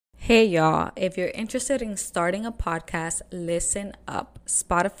Hey y'all, if you're interested in starting a podcast, listen up.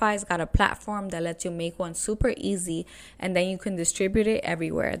 Spotify's got a platform that lets you make one super easy and then you can distribute it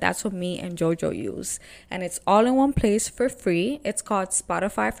everywhere. That's what me and Jojo use. And it's all in one place for free. It's called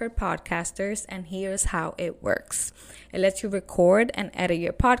Spotify for Podcasters, and here's how it works. It lets you record and edit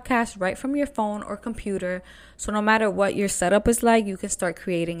your podcast right from your phone or computer. So no matter what your setup is like, you can start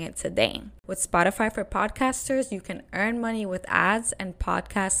creating it today. With Spotify for Podcasters, you can earn money with ads and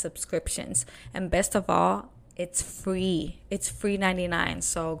podcast subscriptions. And best of all, it's free. It's free 99.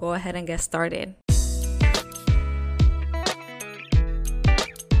 So go ahead and get started.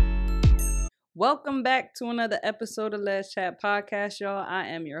 Welcome back to another episode of Let's Chat Podcast, y'all. I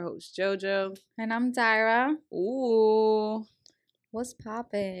am your host, JoJo. And I'm Tyra. Ooh. What's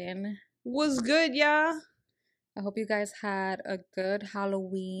poppin'? What's good, y'all? I hope you guys had a good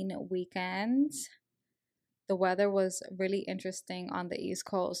Halloween weekend. The weather was really interesting on the East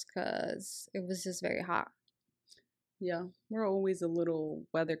Coast because it was just very hot. Yeah, we're always a little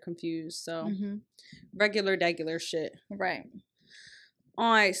weather confused, so regular shit. Right.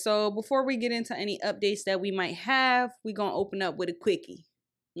 All right, so before we get into any updates that we might have, we're going to open up with a quickie.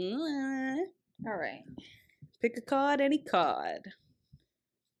 All right. Pick a card, any card.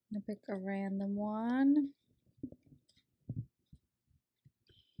 I'm going to pick a random one.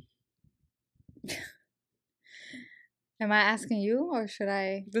 Am I asking you or should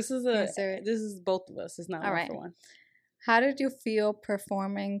I This is both of us. It's not one for one. How did you feel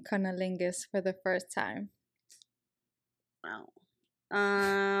performing cunnilingus for the first time? Wow.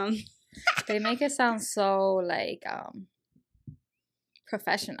 They make it sound so like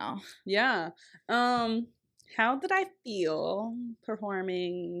professional. Yeah. How did I feel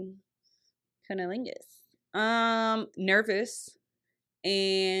performing cunnilingus? Nervous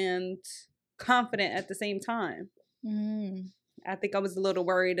and confident at the same time. I think I was a little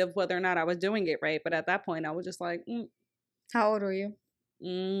worried of whether or not I was doing it right, but at that point I was just like, How old were you?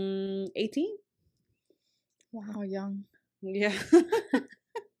 18. Wow, young. Yeah.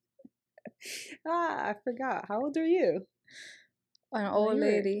 I forgot. How old are you? An old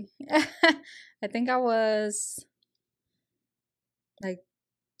lady. I think I was like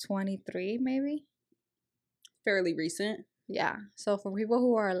 23 maybe. Fairly recent. Yeah. So for people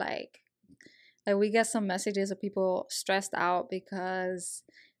who are like we get some messages of people stressed out because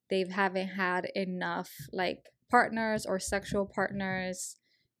they haven't had enough like partners or sexual partners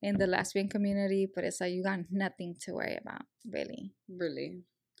in the lesbian community, but it's like you got nothing to worry about, really.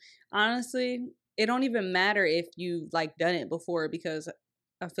 Honestly, it don't even matter if you like done it before, because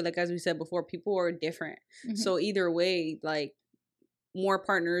I feel like, as we said before, people are different. So either way, like more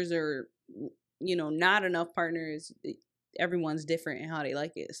partners or not enough partners, everyone's different in how they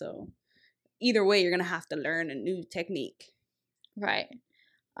like it. So either way, you're gonna have to learn a new technique. Right.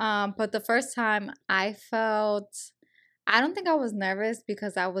 But the first time I don't think I was nervous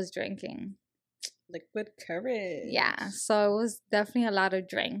because I was drinking. Liquid courage. Yeah, so it was definitely a lot of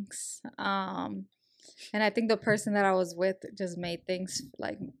drinks. And I think the person that I was with just made things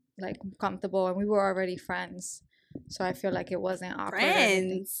like comfortable, and we were already friends, so I feel like it wasn't awkward.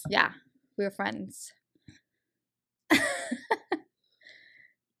 Friends. Yeah, we were friends.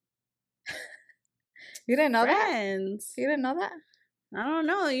 You didn't know friends. that? You didn't know that? I don't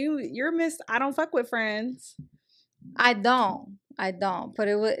know. You're I don't fuck with friends. I don't. But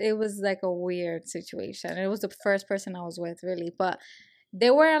it was like a weird situation. It was the first person I was with, really. But they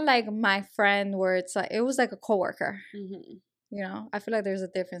weren't like my friend where it's like, it was like a coworker. You know, I feel like there's a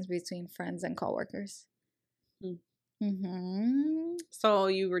difference between friends and coworkers. So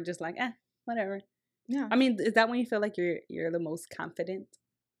you were just like, whatever. Yeah. I mean, is that when you feel like you're the most confident?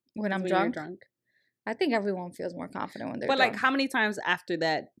 When I'm drunk? You're drunk? I think everyone feels more confident when they're drunk. But like, how many times after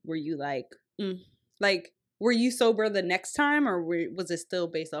that were you like, were you sober the next time, or was it still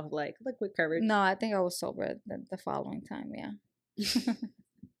based off of like liquid courage? No, I think I was sober the following time, yeah.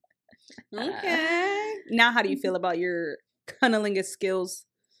 Okay. Now, how do you feel about your cunnilingus skills?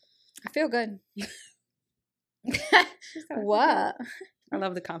 I feel good. What? I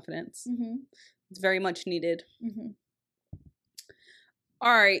love the confidence. It's very much needed.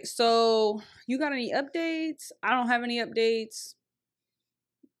 All right, so you got any updates? I don't have any updates.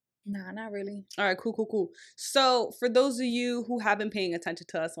 Nah, not really. All right, cool. So for those of you who have been paying attention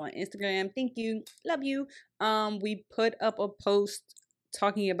to us on Instagram, thank you, love you. We put up a post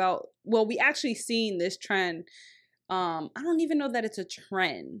talking about, we actually seen this trend. I don't even know that it's a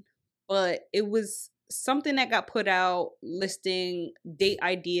trend, but it was something that got put out listing date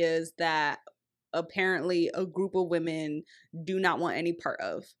ideas that apparently a group of women do not want any part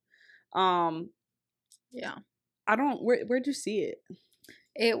of. Yeah. I don't, where'd you see it?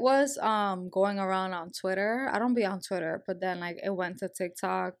 It was going around on Twitter. I don't be on Twitter, but then like it went to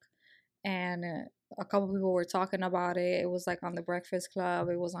TikTok and a couple people were talking about it. It was like on the Breakfast Club.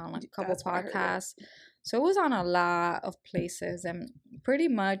 It was on like a couple That's where I heard it. podcasts. So it was on a lot of places and pretty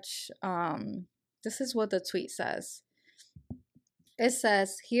much this is what the tweet says. It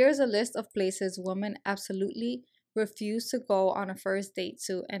says, "Here's a list of places women absolutely refuse to go on a first date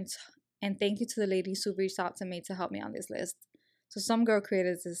to and thank you to the ladies who reached out to me to help me on this list." So some girl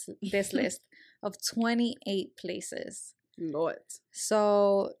created this list of 28 places. Lord.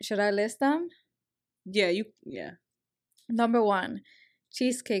 So, should I list them? Yeah. Number 1,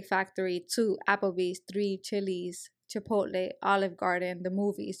 Cheesecake Factory. 2, Applebee's. 3, Chili's, Chipotle, Olive Garden, the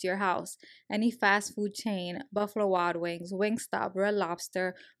movies, your house, any fast food chain, Buffalo Wild Wings, Wingstop, Red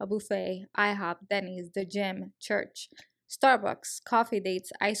Lobster, a buffet, IHOP, Denny's, the gym, church, Starbucks, coffee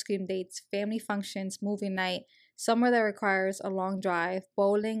dates, ice cream dates, family functions, movie night, somewhere that requires a long drive,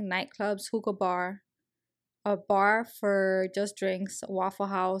 bowling, nightclubs, hookah bar, a bar for just drinks, Waffle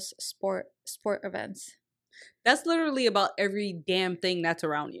House, sport events. That's literally about every damn thing that's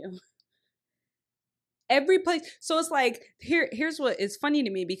around you. Every place. So it's like here's what is funny to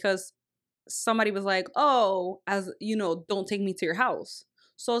me because somebody was like, "Oh, as you know, don't take me to your house."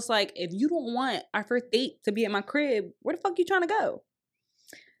 So it's like if you don't want our first date to be at my crib, where the fuck you trying to go?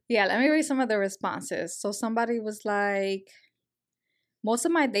 Yeah, let me read some of the responses. So somebody was like, most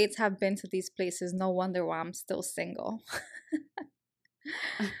of my dates have been to these places. No wonder why I'm still single.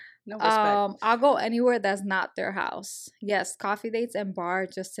 No respect. I'll go anywhere that's not their house. Yes, coffee dates and bar,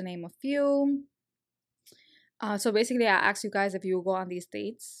 just to name a few. So basically, I asked you guys if you will go on these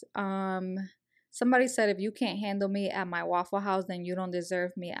dates. Somebody said if you can't handle me at my Waffle House, then you don't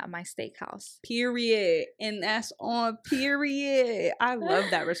deserve me at my steakhouse. Period. And that's on period. I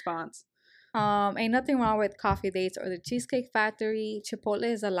love that response. Ain't nothing wrong with coffee dates or the Cheesecake Factory. Chipotle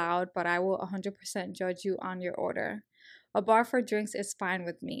is allowed, but I will 100% judge you on your order. A bar for drinks is fine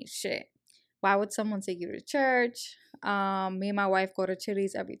with me. Shit. Why would someone take you to church? Me and my wife go to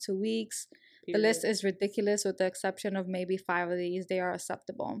Chili's every 2 weeks. Period. The list is ridiculous with the exception of maybe 5 of these. They are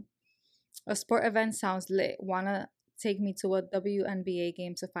acceptable. A sport event sounds lit. Wanna take me to a WNBA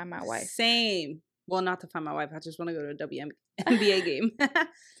game to find my wife? Same. Well, not to find my wife. I just want to go to a WNBA game.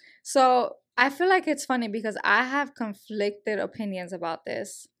 So I feel like it's funny because I have conflicted opinions about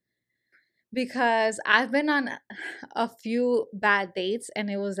this. Because I've been on a few bad dates and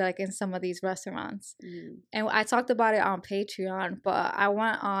it was like in some of these restaurants. And I talked about it on Patreon, but I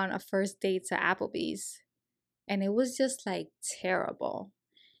went on a first date to Applebee's and it was just like terrible.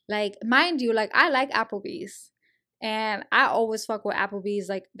 Like, mind you, like I like Applebee's and I always fuck with Applebee's.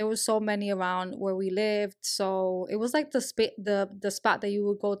 Like there was so many around where we lived, so it was like the spot that you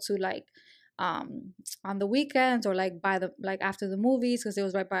would go to like on the weekends or like by the like after the movies because it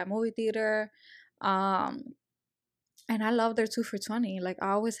was right by a movie theater. um and I love their 2 for 20. Like I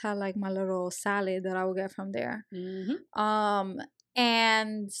always had like my little salad that I would get from there.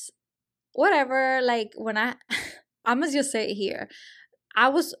 And whatever, like when I must just say it here,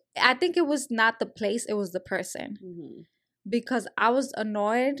 I think it was not the place, it was the person. Because I was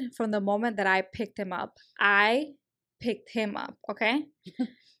annoyed from the moment that I picked him up. I picked him up, okay?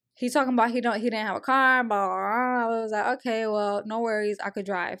 He's talking about he didn't have a car, blah, blah, blah. I was like, okay, well, no worries, I could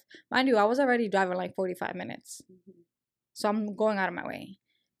drive. Mind you, I was already driving like 45 minutes. So I'm going out of my way.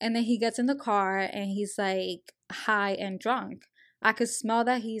 And then he gets in the car and he's like high and drunk. I could smell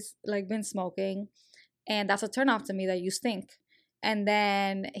that he's like been smoking. And that's a turnoff to me that you stink. And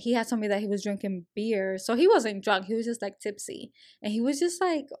then he had told me that he was drinking beer. So he wasn't drunk. He was just like tipsy. And he was just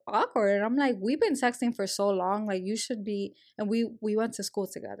like awkward. And I'm like, we've been texting for so long. Like you should be. And we went to school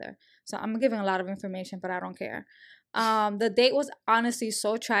together. So I'm giving a lot of information, but I don't care. The date was honestly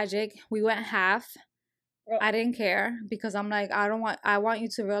so tragic. We went half. I didn't care because I'm like, I want you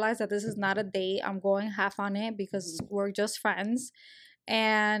to realize that this is not a date. I'm going half on it because we're just friends.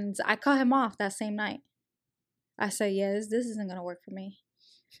 And I cut him off that same night. I said, yeah, this isn't gonna work for me.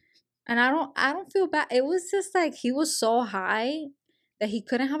 And I don't feel bad. It was just like he was so high that he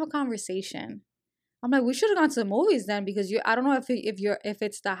couldn't have a conversation. I'm like, we should have gone to the movies then because I don't know if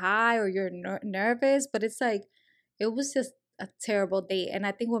it's the high or you're nervous, but it's like it was just a terrible date. And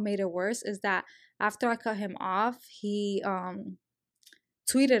I think what made it worse is that after I cut him off, he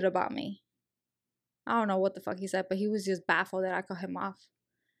tweeted about me. I don't know what the fuck he said, but he was just baffled that I cut him off.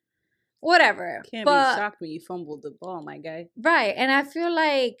 Whatever. Can't be shocked when you fumbled the ball, my guy. Right. And I feel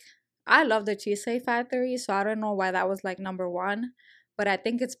like I love the Cheesecake Factory, so I don't know why that was like number 1. But I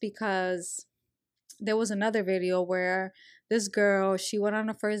think it's because there was another video where this girl, she went on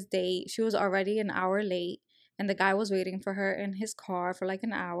a first date. She was already an hour late. and the guy was waiting for her in his car for like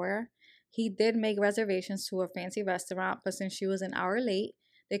an hour. He did make reservations to a fancy restaurant, but since she was an hour late,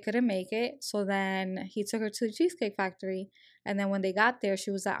 they couldn't make it. So then he took her to the Cheesecake Factory. And then when they got there,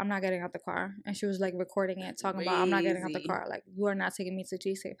 she was like, I'm not getting out the car. And she was like recording it, talking about, I'm not getting out the car. Like, you are not taking me to the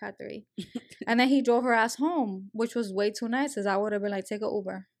Cheesecake Factory. And then he drove her ass home, which was way too nice, because I would have been like, take a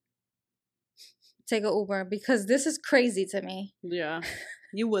Uber. Take a Uber, because this is crazy to me. Yeah.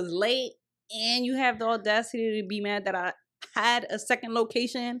 You was late, and you have the audacity to be mad that I had a second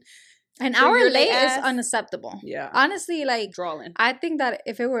location. An hour late is unacceptable. Yeah. Honestly, like, drawing. I think that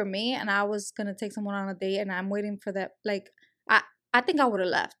if it were me and I was going to take someone on a date and I'm waiting for that, like, I think I would have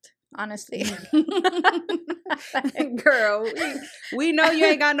left, honestly. Girl, we know you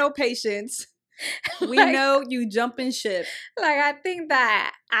ain't got no patience. We know you jumping ship. Like, I think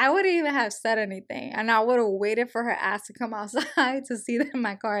that I wouldn't even have said anything. And I would have waited for her ass to come outside to see that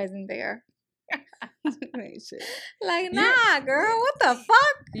my car isn't there. Like, nah, girl, what the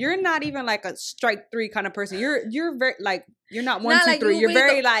fuck? You're not even like a strike 3 kind of person. You're very like, you're not 1, 2, 3. You're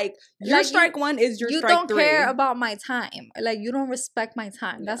very like, your strike 1 is your strike 3. You don't care about my time. Like, you don't respect my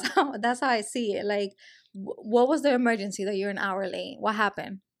time. That's how I see it. Like, what was the emergency that you're an hour late? What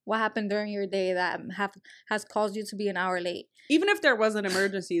happened? What happened during your day that has caused you to be an hour late? Even if there was an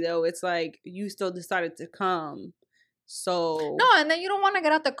emergency, though, it's like you still decided to come. So no, and then you don't want to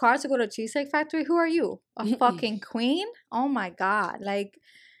get out the car to go to Cheesecake Factory. Who are you? A fucking queen? Oh my god! Like,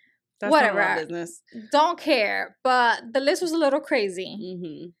 that's whatever. Not my business. Don't care. But the list was a little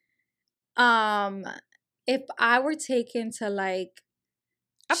crazy. If I were taken to like,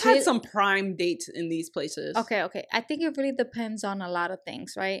 I've had some prime dates in these places. Okay. I think it really depends on a lot of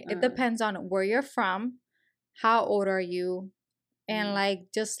things, right? It depends on where you're from, how old are you, and like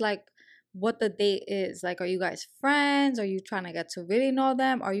just like what the date is. Like, are you guys friends? Are you trying to get to really know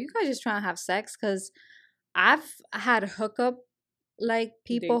them? Are you guys just trying to have sex? Because I've had hookup like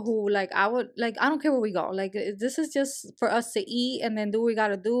people dates. Who like I don't care where we go. Like, this is just for us to eat and then do what we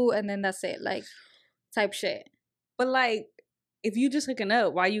gotta do and then that's it. Like, type shit. But like, if you just hooking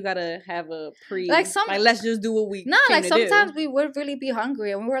up, why you gotta have a like let's just do what we like sometimes we would really be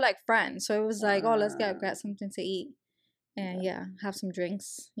hungry and we were like friends, so it was like, oh, let's get something to eat and have some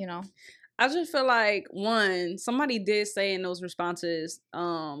drinks, you know. I just feel like, one, somebody did say in those responses,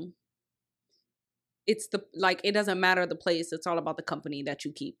 it's the like, it doesn't matter the place, it's all about the company that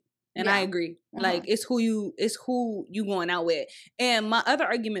you keep. And I agree. Like, it's who you going out with. And my other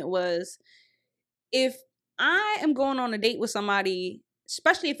argument was, if I am going on a date with somebody,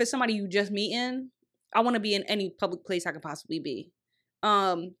 especially if it's somebody you just meeting, I want to be in any public place I could possibly be.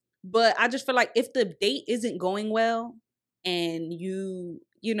 But I just feel like if the date isn't going well and you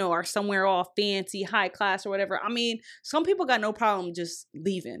know, are somewhere all fancy, high class or whatever, I mean, some people got no problem just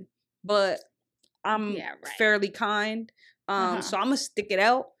leaving, but I'm fairly kind. So I'm gonna stick it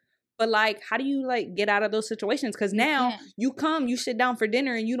out. But like, how do you like get out of those situations? Because now you sit down for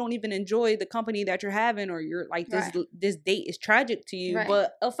dinner and you don't even enjoy the company that you're having, or you're like, this date is tragic to you.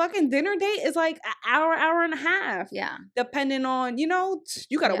 But a fucking dinner date is like an hour and a half. Yeah. Depending on, you know,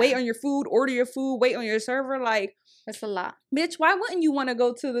 you gotta wait on your food, order your food, wait on your server. Like, that's a lot. Bitch, why wouldn't you want to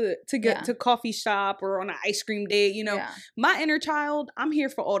go to get to coffee shop or on an ice cream date? You know, my inner child, I'm here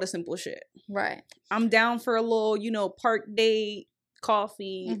for all the simple shit. Right. I'm down for a little, you know, park date,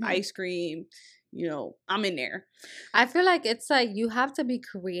 coffee, ice cream. You know, I'm in there. I feel like it's like you have to be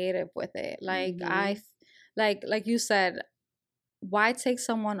creative with it. Like like you said, why take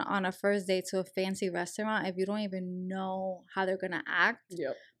someone on a first date to a fancy restaurant if you don't even know how they're gonna act?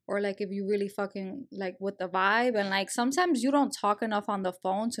 Yep. Or like if you really fucking like with the vibe, and like sometimes you don't talk enough on the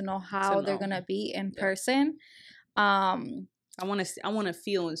phone to know how they're gonna be in person. I want to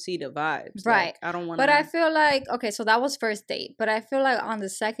feel and see the vibes. Right. Like, I don't want. But I feel like, okay, so that was first date. But I feel like on the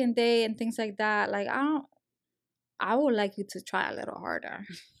second date and things like that, like I would like you to try a little harder.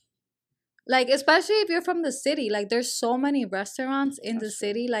 Like, especially if you're from the city, like there's so many restaurants in the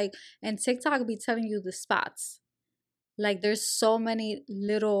city, like, and TikTok be telling you the spots. Like, there's so many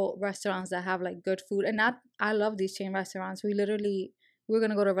little restaurants that have like good food, and I love these chain restaurants. We were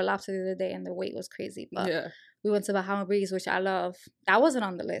gonna go to Relapse the other day, and the wait was crazy, but we went to Bahama Breeze, which I love. That wasn't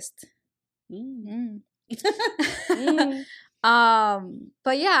on the list.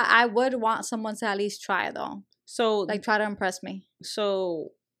 But yeah, I would want someone to at least try though. So like, try to impress me. So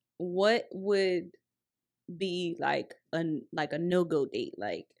what would be like a no-go date?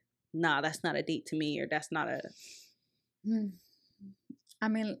 Like, nah, that's not a date to me, or that's not a. I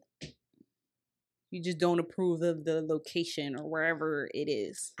mean, you just don't approve of the location or wherever it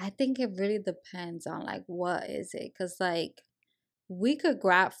is. I think it really depends on like what is it, because like we could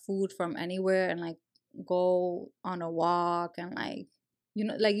grab food from anywhere and like go on a walk and like,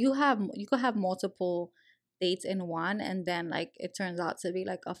 like you could have multiple dates in one, and then like it turns out to be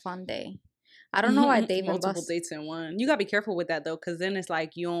like a fun day. I don't know why Dave and Multiple Bus. dates in one. You gotta be careful with that though, because then it's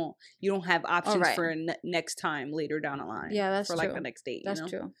like you don't have All options right. for next time later down the line Yeah, that's for like the true. next date. That's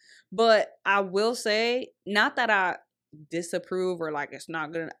true. But I will say, not that I disapprove or like it's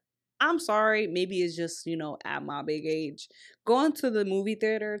not good. I'm sorry. Maybe it's just at my big age, going to the movie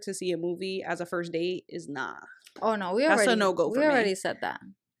theater to see a movie as a first date is nah. Oh no, That's a no go we for already me. said that.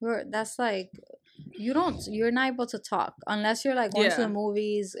 That's like you're not able to talk unless you're like going to the Yeah.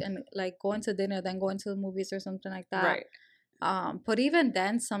 movies and like going to dinner, then going to the movies or something like that. Right. But even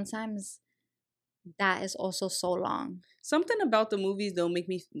then, sometimes that is also so long. Something about the movies though makes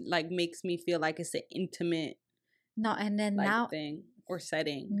me feel like it's an intimate No, and then like thing or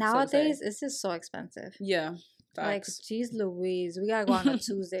setting, so to say. nowadays it's just so expensive. Yeah, Like, facts. geez Louise, we gotta go on a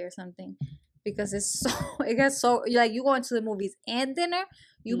Tuesday or something because it's so it gets so like you going to the movies and dinner,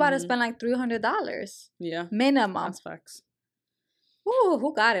 you about to Mm-hmm. spend like $300 Yeah, minimum. that's facts. Ooh,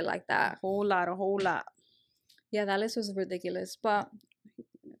 who got it like A that? whole lot, a whole lot. Yeah, that list was ridiculous. But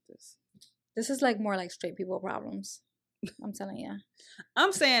this is like more like straight people problems. I'm telling you,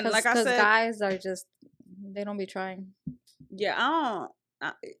 I'm saying, like I because said, guys are just they don't be trying. yeah,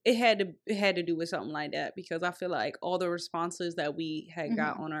 it had to do with something like that because I feel like all the responses that we had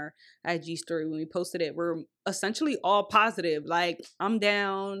got Hmm. on our IG story when we posted it were essentially all positive. Like, I'm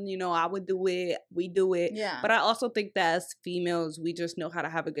down, I would do it, we do it. Yeah. But I also think that as females, we just know how to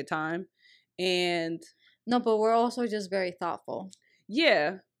have a good time. And No, but we're also just very thoughtful.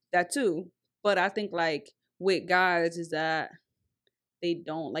 yeah, that too. But I think like with guys is that they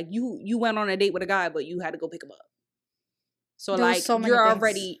don't like you went on a date with a guy, but you had to go pick him up. So There was like so many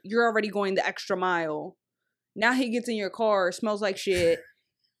things. you're already going the extra mile. Now he gets in your car, smells like shit.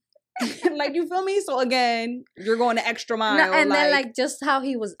 Like, you feel me? So again, you're going the extra No, mile. and then Like, like just how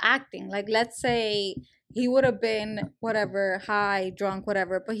he was acting. Like, let's say he would have been whatever, high, drunk,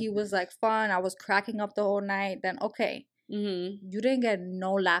 whatever, but he was like fun. I was cracking up the whole night. Then okay, you didn't get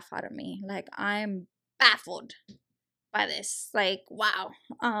no laugh out of me. Like, I'm baffled by this. Like, wow.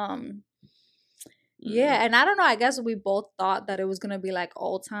 Yeah, and I don't know. I guess we both thought that it was gonna be like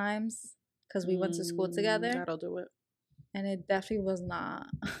old times because we went to school together, that'll do it. and it definitely was not.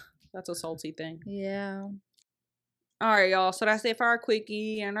 That's a salty thing. Yeah. All right, y'all. So that's it for our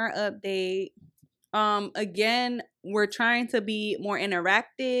quickie and our update. Again, we're trying to be more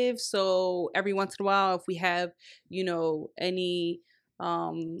interactive. So every once in a while, if we have, any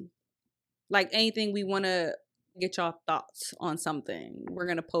like anything we want to get y'all thoughts on something, we're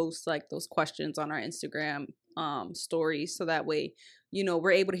gonna post like those questions on our Instagram stories, so that way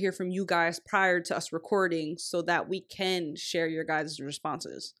we're able to hear from you guys prior to us recording, so that we can share your guys'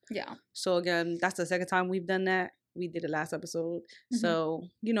 responses. Yeah. So again, that's the second time we've done that. We did it last episode. So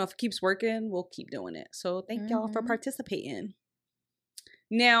if it keeps working, we'll keep doing it. So thank y'all for participating.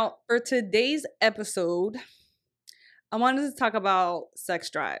 Now for today's episode, I wanted to talk about sex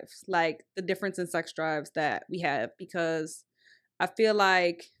drives, like the difference in sex drives that we have, because I feel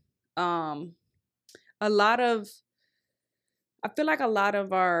like a lot of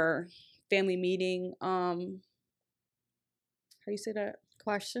our family meeting how you say that?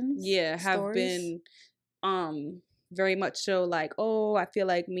 Questions? Yeah, have Stories? been very much so like, oh, I feel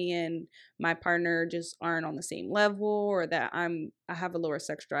like me and my partner just aren't on the same level, or that I have a lower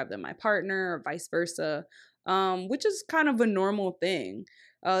sex drive than my partner, or vice versa. Which is kind of a normal thing.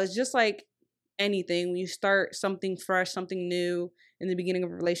 It's just like anything when you start something fresh, something new in the beginning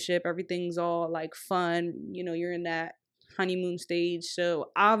of a relationship, everything's all like fun, you're in that honeymoon stage,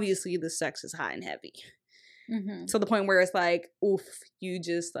 so obviously the sex is hot and heavy to the point where it's like, oof, you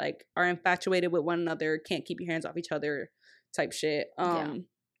just like are infatuated with one another, can't keep your hands off each other type shit. Yeah.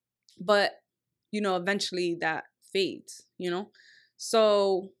 But eventually that fades.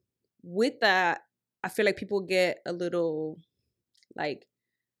 So with that, I feel like people get a little like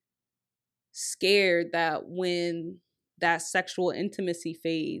scared that when that sexual intimacy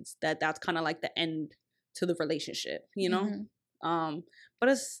fades, that's kind of like the end to the relationship. But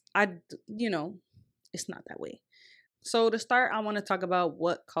it's not that way. So to start, I want to talk about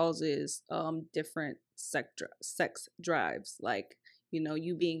what causes different sex drives, like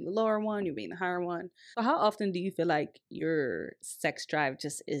you being the lower one, you being the higher one. So how often do you feel like your sex drive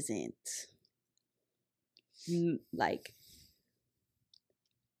just isn't like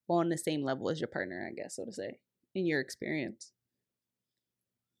on the same level as your partner, I guess, so to say, in your experience?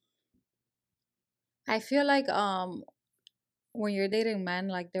 I feel like when you're dating men,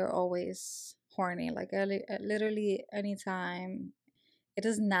 like they're always horny. Like literally anytime it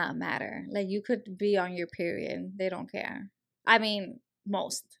does not matter. Like, you could be on your period. They don't care. I mean,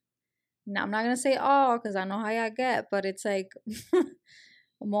 most. Now, I'm not going to say all because I know how y'all get, but it's like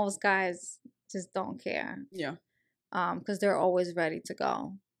most guys just don't care. Yeah. Because they're always ready to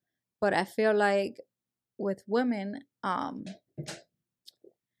go. But I feel like with women, our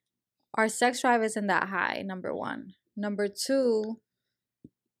sex drive isn't that high, number one. Number two,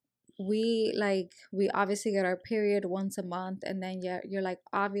 we obviously get our period once a month, and then you're like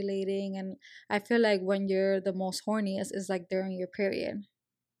ovulating, and I feel like when you're the most horniest is like during your period.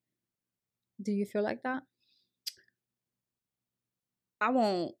 Do you feel like that? I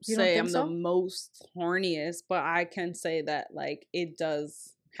won't You don't say think I'm the so? most horniest, but I can say that like it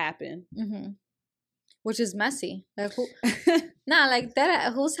does happen. Mm-hmm. Which is messy. Like, who? Nah, like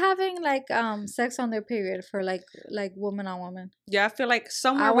that. Who's having like sex on their period for like woman on woman? Yeah, I feel like I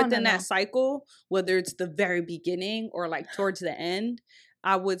somewhere want to within that know. cycle, whether it's the very beginning or like towards the end,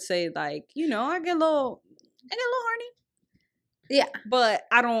 I would say like, I get a little horny. Yeah. But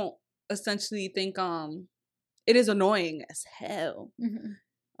I don't essentially think it is annoying as hell.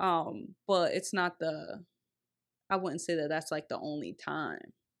 Mm-hmm. But it's not I wouldn't say that that's like the only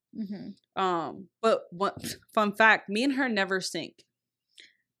time. Mm-hmm. But what fun fact, me and her never sync.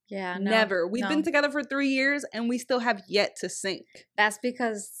 Yeah. No. Never. We've been No. together for 3 years and we still have yet to sync. That's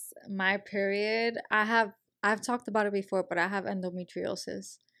because my period, I've talked about it before, but I have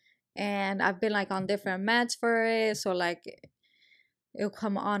endometriosis. And I've been like on different meds for it. So like it'll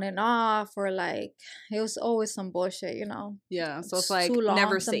come on and off, or like it was always some bullshit, Yeah, so it's It's too like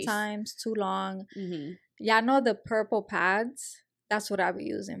never long safe. sometimes, too long. Mm-hmm. Yeah, I know the purple pads. That's what I be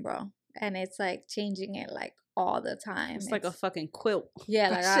using, bro. And it's like changing it like all the time. It's like a fucking quilt. Yeah,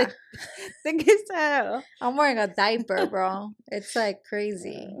 That like shit thick as hell. I'm wearing a diaper, bro. It's like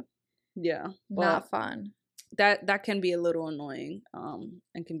crazy. Yeah, but Not fun. that can be a little annoying,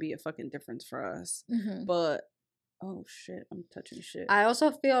 and can be a fucking difference for us. Mm-hmm. But oh shit, I'm touching shit. I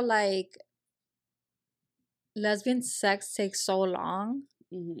also feel like lesbian sex takes so long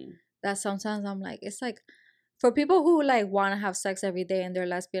that sometimes I'm like, it's like for people who like want to have sex every day and they're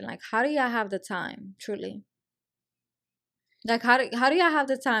lesbian, like how do y'all have the time? Truly, like how do y'all have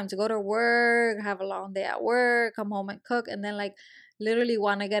the time to go to work, have a long day at work, come home and cook, and then like literally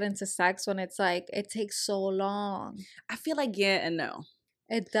want to get into sex when it's like it takes so long? I feel like yeah and no.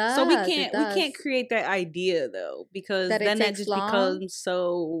 It does. So we It does. can't create that idea though, because That it then it takes just long. becomes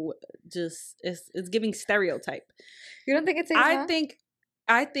so just it's giving stereotype. You don't think it takes long?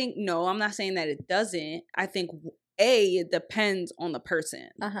 I think no, I'm not saying that it doesn't. I think it depends on the person.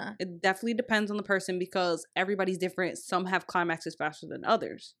 It definitely depends on the person because everybody's different. Some have climaxes faster than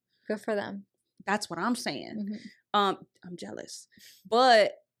others. Good for them. That's what I'm saying. I'm jealous.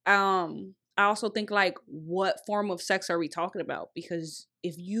 But I also think like what form of sex are we talking about? Because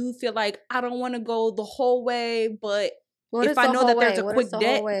if you feel like I don't want to go the whole way, but if I know that there's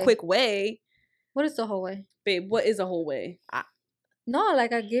a quick way. What is the whole way? Babe, what is a whole way? No, like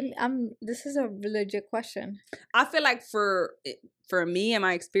this is a legit question. I feel like for me and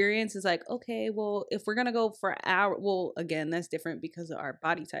my experience is like, okay, well, if we're gonna go for our, well, again, that's different because of our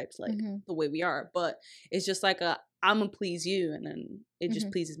body types, like the way we are. But it's just like I'm gonna please you, and then it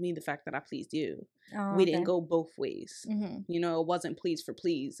just pleases me the fact that I pleased you. Oh, we didn't go both ways. Mm-hmm. It wasn't please for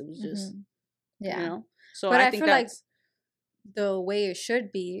please. It was just, yeah. So but I think feel that's like the way it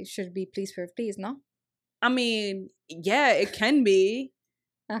should be please for please, no? I mean, yeah, it can be.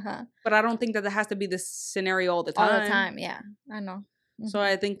 But I don't think that has to be the scenario all the time. All the time, yeah. I know. So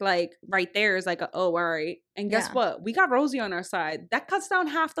I think like right there is like, oh, all right. And guess what? We got Rosie on our side. That cuts down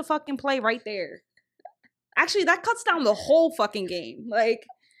half the fucking play right there. Actually, that cuts down the whole fucking game. Like,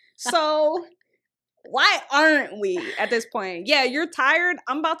 so why aren't we at this point? Yeah, you're tired.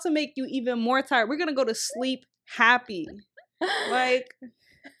 I'm about to make you even more tired. We're going to go to sleep happy. Like,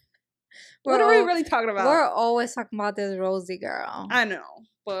 what are we really talking about? We're always talking about this Rosie girl. I know.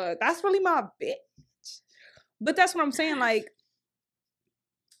 But that's really my bitch. But that's what I'm saying. Like,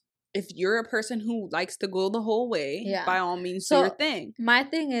 if you're a person who likes to go the whole way, by all means, do your thing. My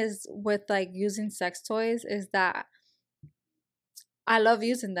thing is with like using sex toys is that I love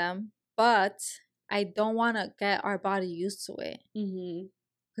using them, but I don't want to get our body used to it.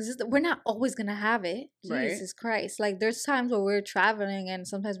 Because we're not always going to have it. Jesus Christ. Like, there's times where we're traveling and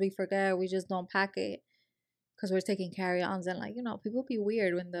sometimes we forget, we just don't pack it. Because we're taking carry-ons and like, people be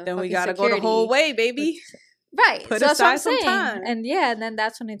weird when the then we gotta go the whole way, baby. Right. Put aside some time. And yeah, and then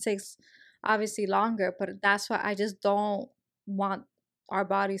that's when it takes obviously longer. But that's why I just don't want our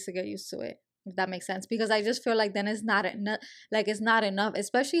bodies to get used to it. If that makes sense. Because I just feel like then it's not enough. Like it's not enough.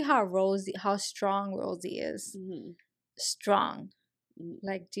 Especially how strong Rosie is. Strong.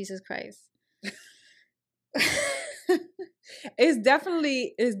 Like, Jesus Christ. It's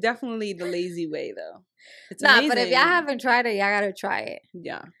definitely the lazy way though. It's Nah, amazing. but if y'all haven't tried it, y'all gotta try it.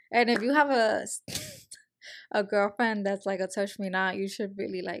 Yeah. And if you have a girlfriend that's like a touch me not, you should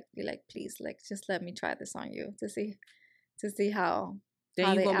really like be like, please, like, just let me try this on you to see how Then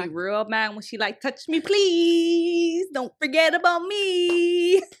you they gonna act. be real mad when she like, touch me, please. Don't forget about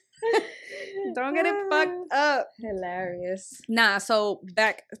me. Don't get it fucked up. Hilarious. Nah, so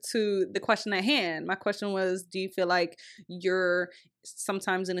back to the question at hand. My question was, do you feel like you're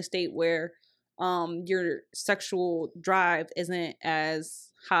sometimes in a state where your sexual drive isn't as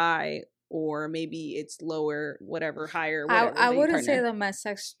high, or maybe it's lower, whatever, higher, whatever? I wouldn't say that my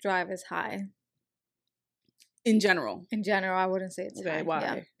sex drive is high. In general. In general, I wouldn't say it's okay, high. why?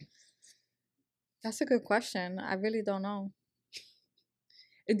 Yeah. That's a good question. I really don't know.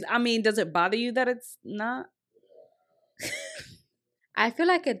 I mean, does it bother you that it's not? I feel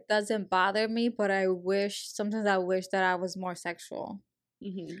like it doesn't bother me, but sometimes I wish that I was more sexual.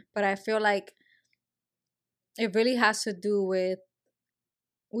 Mm-hmm. But I feel like it really has to do with,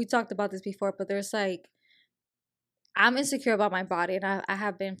 we talked about this before, but there's like, I'm insecure about my body, and I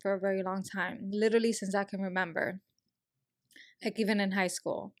have been for a very long time, literally since I can remember, like even in high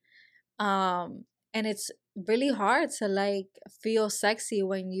school. And it's really hard to like feel sexy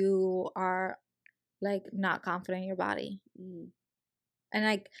when you are like not confident in your body. And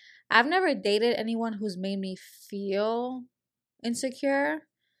like, I've never dated anyone who's made me feel insecure,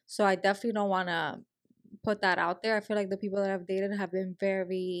 so I definitely don't want to put that out there. I feel like the people that I've dated have been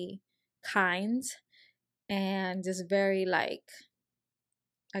very kind and just very like,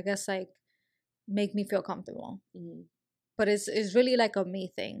 I guess, like, make me feel comfortable. But it's really like a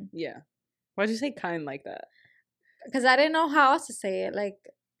me thing. Yeah. Why'd you say kind like that? Because I didn't know how else to say it. Like,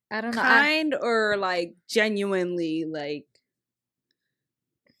 I don't know. Kind or like genuinely like,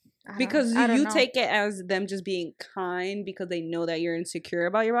 because you take it as them just being kind because they know that you're insecure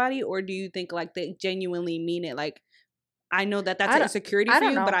about your body, or do you think like they genuinely mean it? Like, I know that that's an insecurity for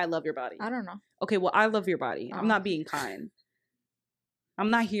you, but I love your body. I don't know. Okay, well, I love your body. I'm not being kind. I'm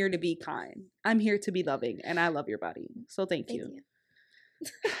not here to be kind. I'm here to be loving, and I love your body. So thank you.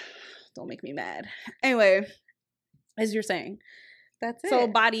 Don't make me mad. Anyway, as you're saying, that's it. So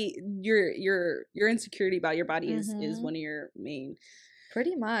body, your insecurity about your body is one of your main.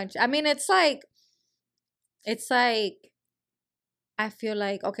 Pretty much. I mean, it's like I feel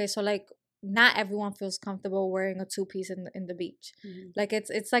like, okay, so like not everyone feels comfortable wearing a two-piece in the beach. Like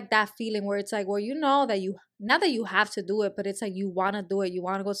it's like that feeling where it's like, well, you know that you, not that you have to do it, but it's like you want to do it. You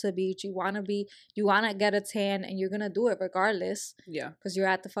want to go to the beach. You want to get a tan, and you're going to do it regardless. Yeah. Because you're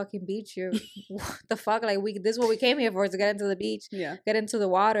at the fucking beach. You're, what the fuck? Like, this is what we came here for, is to get into the beach. Yeah. Get into the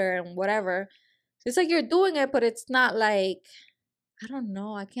water and whatever. It's like you're doing it, but it's not like, I don't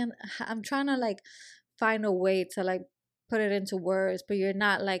know. I'm trying to like find a way to like put it into words, but you're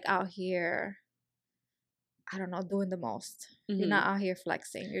not like out here, I don't know, doing the most. You're not out here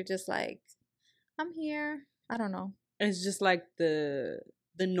flexing. You're just like, I'm here. I don't know. It's just like the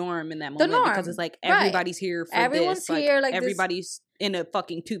norm in that moment, because it's like everybody's here for everyone's this. here, like everybody's in a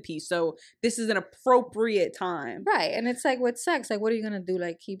fucking two-piece, so this is an appropriate time. Right. And it's like with sex, like what are you gonna do?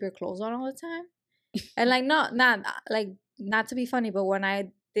 Like keep your clothes on all the time? And like not like, not to be funny, but when I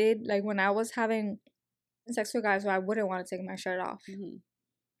was having sex with guys, where I wouldn't want to take my shirt off.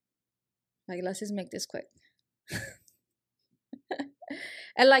 Like, let's just make this quick.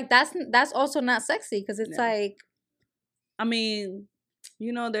 And like that's also not sexy, because it's like, I mean,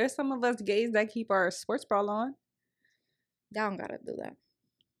 you know, there's some of us gays that keep our sports bra on. Y'all don't gotta do that.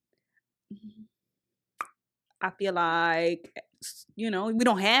 I feel like, you know, we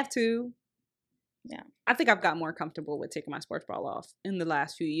don't have to. Yeah. I think I've got more comfortable with taking my sports bra off in the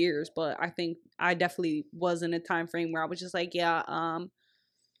last few years, but I think I definitely was in a time frame where I was just like, yeah, I'm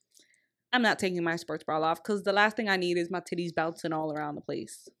not taking my sports bra off, because the last thing I need is my titties bouncing all around the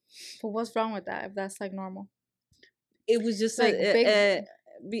place. But what's wrong with that if that's like normal? It was just like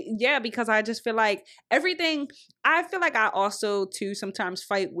yeah, because I just feel like everything. I feel like I also too sometimes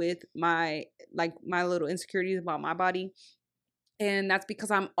fight with my little insecurities about my body, and that's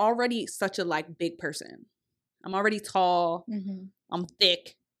because I'm already such a like big person. I'm already tall. I'm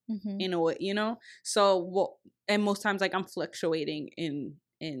thick. You know. So and most times like I'm fluctuating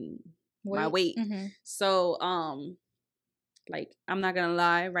in my weight. So like, I'm not gonna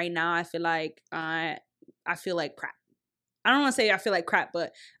lie, right now I feel like I feel like crap. I don't want to say I feel like crap,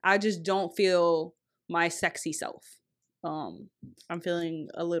 but I just don't feel my sexy self. I'm feeling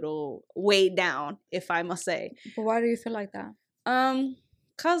a little weighed down, if I must say. But why do you feel like that?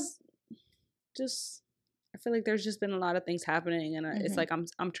 Cause just I feel like there's just been a lot of things happening, and it's like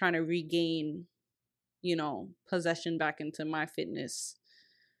I'm trying to regain, you know, possession back into my fitness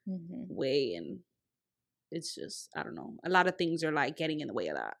way, and it's just, I don't know, a lot of things are like getting in the way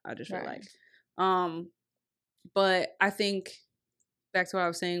of that. I just feel like, but I think back to what I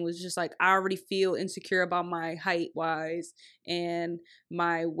was saying was just like, I already feel insecure about my height wise and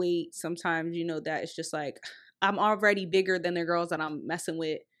my weight. Sometimes, you know, that it's just like I'm already bigger than the girls that I'm messing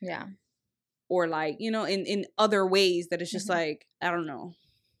with. Yeah. Or like, you know, in other ways that it's just like, I don't know.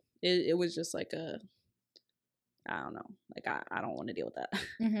 It was just like I don't know. Like I don't want to deal with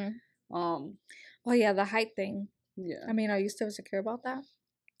that. Oh yeah, the height thing. Yeah. I mean, are you still insecure about that?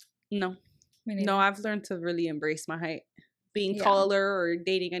 No. No, I've learned to really embrace my height. Being taller or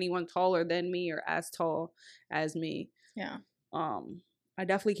dating anyone taller than me or as tall as me. Yeah. I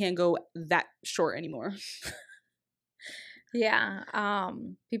definitely can't go that short anymore. Yeah.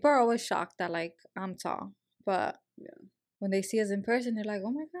 People are always shocked that like I'm tall, but when they see us in person, they're like,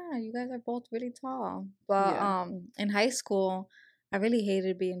 "Oh my god, you guys are both really tall." But in high school, I really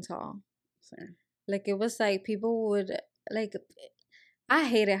hated being tall. Same. Like it was like people would like. I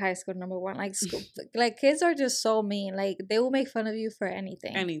hated high school. Number one, like school, like kids are just so mean. Like they will make fun of you for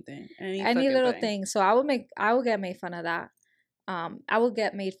anything, any little thing. So I would get made fun of that. I would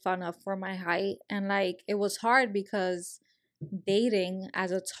get made fun of for my height, and like it was hard because dating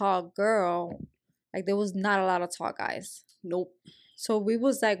as a tall girl, like there was not a lot of tall guys. Nope. So we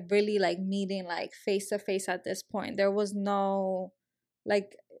was like really like meeting like face to face at this point. There was no,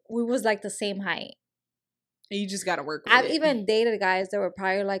 like we was like the same height. And you just gotta work with I've it. even dated guys that were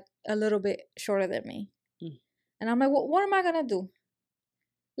probably like a little bit shorter than me. And I'm like, what am I gonna do?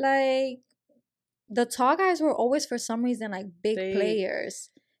 Like the tall guys were always for some reason like big players.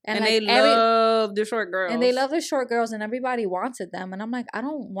 And like they love the short girls. And they love the short girls, and everybody wanted them. And I'm like, I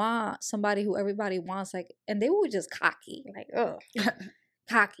don't want somebody who everybody wants. Like, and they were just cocky, like, ugh,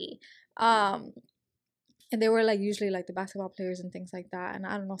 cocky. And they were like usually like the basketball players and things like that. And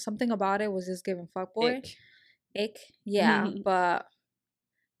I don't know, something about it was just giving fuckboy. Ick. Yeah, but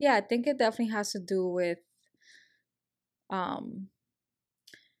yeah, I think it definitely has to do with,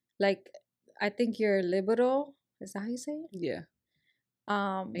 like, I think your libido, is that how you say it? Yeah.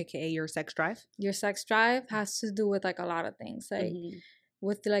 AKA your sex drive. Your sex drive has to do with like a lot of things, like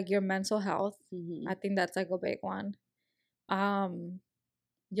with like your mental health. I think that's like a big one.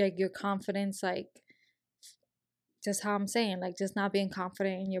 Like your confidence, like just how I'm saying, like just not being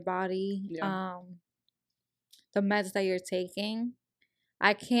confident in your body. Yeah. The meds that you're taking.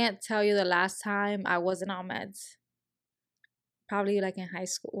 I can't tell you the last time I wasn't on meds. Probably like in high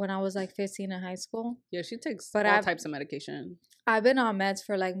school, when I was like 15 in high school. Yeah, she takes all types of medication. I've been on meds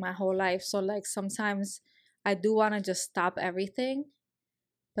for like my whole life. So like sometimes I do want to just stop everything.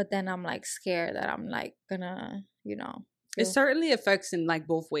 But then I'm like scared that I'm like gonna, you know. It certainly affects in like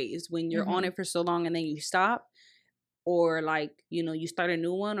both ways. When you're on it for so long and then you stop. Or like, you know, you start a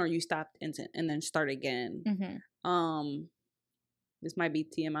new one or you stop and then start again. This might be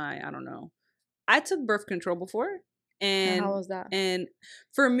TMI. I don't know. I took birth control before. And how was that? And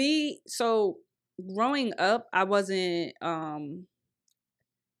for me, so growing up, I wasn't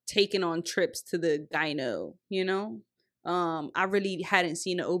taking on trips to the gyno, you know? I really hadn't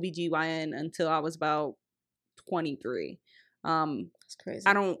seen an OBGYN until I was about 23. That's crazy.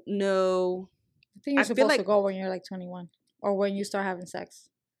 I don't know. I think you're supposed to go when you're like 21 or when you start having sex.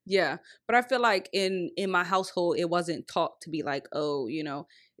 Yeah, but I feel like in my household, it wasn't taught to be like, oh, you know,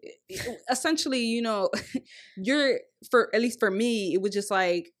 essentially, you know, at least for me, it was just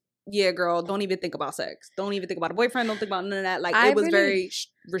like, yeah, girl, don't even think about sex. Don't even think about a boyfriend. Don't think about none of that. Like, it was very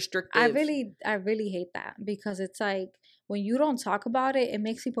restrictive. I really hate that because it's like, when you don't talk about it, it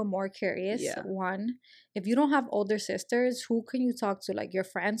makes people more curious. Yeah. One, if you don't have older sisters, who can you talk to? Like your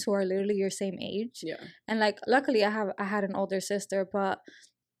friends who are literally your same age. Yeah. And like, luckily, I had an older sister, but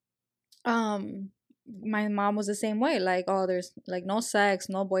my mom was the same way. Like, oh, there's like no sex,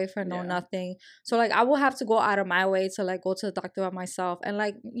 no boyfriend, no nothing. So like, I will have to go out of my way to like go to the doctor by myself. And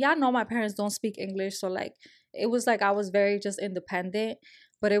like, y'all know my parents don't speak English, so like, it was like I was very just independent.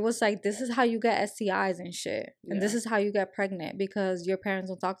 But it was like, this is how you get STIs and shit. And this is how you get pregnant because your parents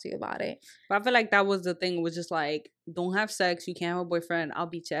don't talk to you about it. But I feel like that was the thing, was just like, don't have sex. You can't have a boyfriend. I'll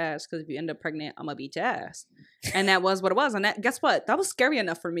beat your ass. Because if you end up pregnant, I'm going to beat your ass. And that was what it was. And that, guess what? That was scary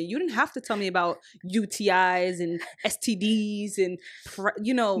enough for me. You didn't have to tell me about UTIs and STDs and,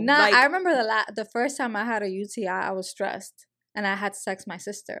 you know. Nah, like, I remember the first time I had a UTI, I was stressed. And I had to text my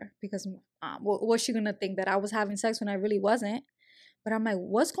sister because what was she going to think? That I was having sex when I really wasn't? But I'm like,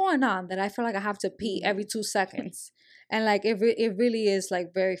 what's going on that I feel like I have to pee every 2 seconds? And like it really is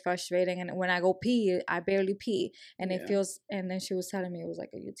like very frustrating. And when I go pee, I barely pee, and it Yeah. feels. And then she was telling me it was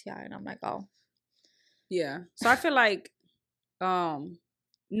like a UTI, and I'm like, oh, Yeah. So I feel like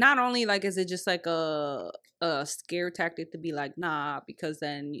not only like is it just like a scare tactic to be like nah, because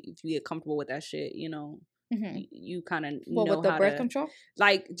then if you get comfortable with that shit, you know, you kind of what, know with the how birth to control?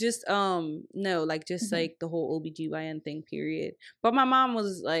 like just no, like just like the whole OBGYN thing period. But my mom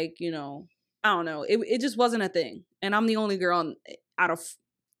was like, you know, I don't know, it just wasn't a thing, and I'm the only girl out of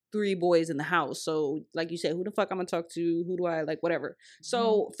 3 boys in the house. So like you said, who the fuck I'm gonna talk to? Who do I like? Whatever.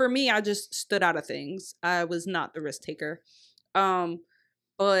 So for me, I just stood out of things. I was not the risk taker. Um,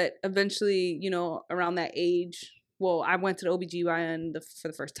 but eventually, you know, around that age, well, I went to the OBGYN for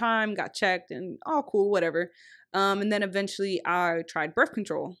the first time, got checked, and all cool, whatever. And then eventually I tried birth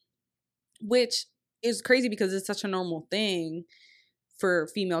control, which is crazy because it's such a normal thing for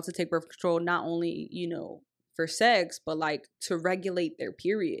females to take birth control, not only, you know, for sex, but like to regulate their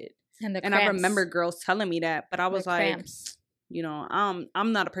period. And the And I remember cramps, girls telling me that, but I the was like, cramps. you know,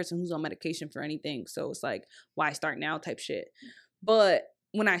 I'm not a person who's on medication for anything, so it's like, why start now type shit. But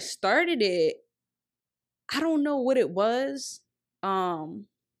when I started it, I don't know what it was. One,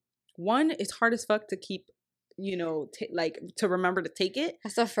 it's hard as fuck to keep, you know, like to remember to take it.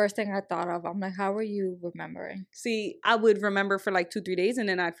 That's the first thing I thought of. I'm like, how are you remembering? See, I would remember for like 2-3 days, and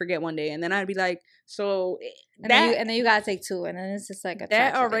then I'd forget one day, and then I'd be like, so And then you gotta take two, and then it's just like a that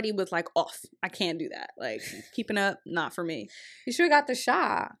tragedy. already was like off. I can't do that. Like keeping up, not for me. You should have got the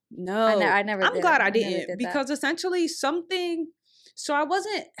shot. No, I never I'm did. glad I never didn't did because that. essentially something. So I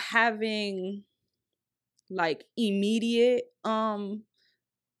wasn't having like immediate how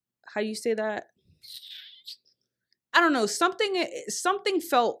you say that? I don't know, something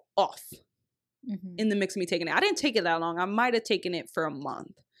felt off in the mix of me taking it. I didn't take it that long. I might have taken it for a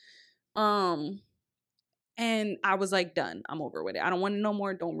month. And I was like, done. I'm over with it. I don't want it no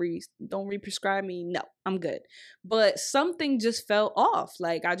more. Don't re-prescribe me. No, I'm good. But something just felt off.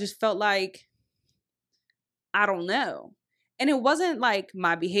 Like I just felt like I don't know. And it wasn't like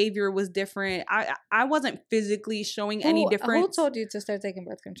my behavior was different. I wasn't physically showing any difference. Who told you to start taking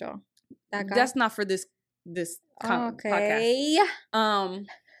birth control? That guy? That's not for this okay. podcast.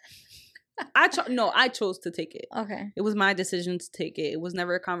 I chose to take it. Okay. It was my decision to take it. It was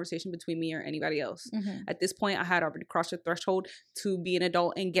never a conversation between me or anybody else. At this point, I had already crossed the threshold to be an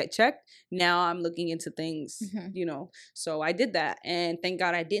adult and get checked. Now I'm looking into things, you know. So I did that, and thank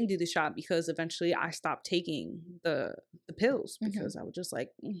God I didn't do the shot because eventually I stopped taking the pills because I was just like,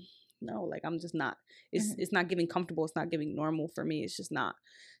 no, like I'm just not. It's not giving comfortable. It's not giving normal for me. It's just not.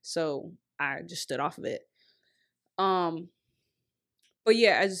 So I just stood off of it. But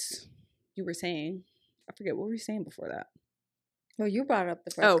yeah, as you were saying, I forget what were you saying before that. Well, you brought up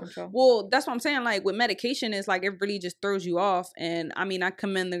the birth control. Well, that's what I'm saying. Like with medication, it's like it really just throws you off. And I mean, I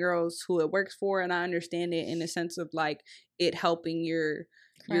commend the girls who it works for, and I understand it in the sense of like it helping your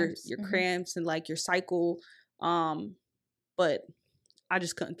cramps and like your cycle. But I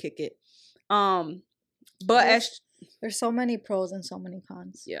just couldn't kick it. But there's so many pros and so many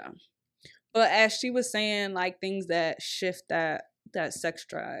cons. Yeah. But as she was saying, like things that shift that sex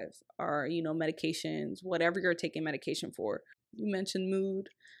drive are, you know, medications, whatever you're taking medication for. You mentioned mood,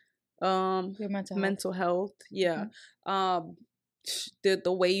 your mental health. Yeah. The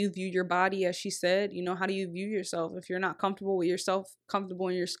way you view your body, as she said, you know, how do you view yourself? If you're not comfortable with yourself, comfortable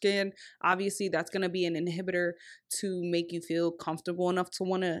in your skin, obviously that's going to be an inhibitor to make you feel comfortable enough to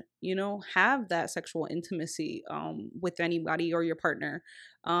want to, you know, have that sexual intimacy with anybody or your partner.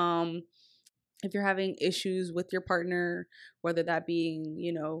 If you're having issues with your partner, whether that being,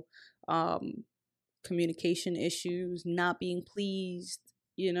 you know, communication issues, not being pleased,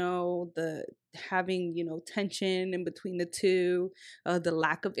 you know, the having, you know, tension in between the two, the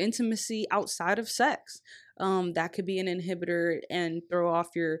lack of intimacy outside of sex, that could be an inhibitor and throw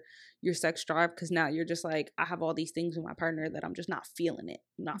off your sex drive because now you're just like, I have all these things with my partner that I'm just not feeling it.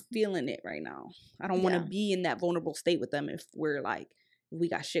 I'm not feeling it right now. I don't want to be in that vulnerable state with them if we're like, we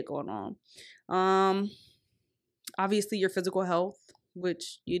got shit going on. Obviously your physical health,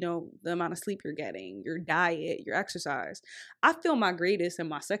 which, you know, the amount of sleep you're getting, your diet, your exercise. I feel my greatest and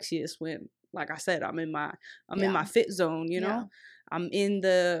my sexiest when, like I said, I'm in my fit zone, you know. I'm in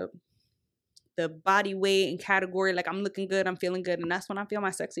the body weight and category, like I'm looking good, I'm feeling good, and that's when I feel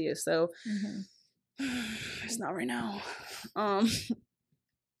my sexiest. So it's not right now.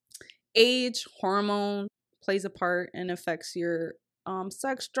 Age, hormone plays a part and affects your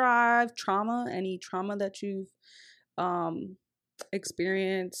sex drive, trauma, any trauma that you've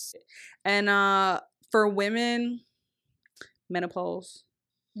experienced. And for women, menopause,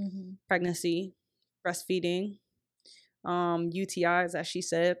 pregnancy, breastfeeding, UTIs, as she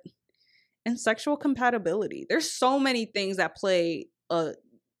said, and sexual compatibility. There's so many things that play a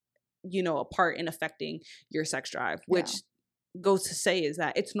part in affecting your sex drive, which goes to say is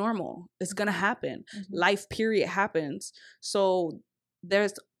that it's normal. It's gonna happen. Life period happens. So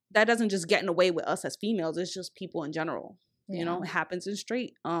that doesn't just get in the way with us as females. It's just people in general. It happens in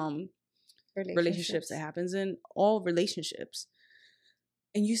straight relationships. It happens in all relationships.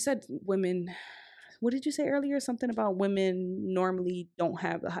 And you said women, what did you say earlier? Something about women normally don't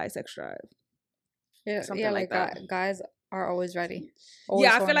have the high sex drive. Yeah, something like that. Guys are always ready.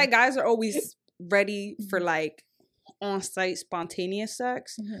 I feel like guys are always ready for like on-site spontaneous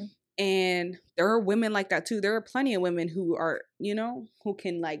sex. And there are women like that too. There are plenty of women who are, who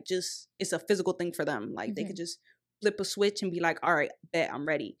can like just, it's a physical thing for them. Like they could just flip a switch and be like, all right, bet I'm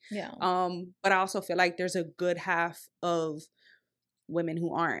ready. Yeah. But I also feel like there's a good half of women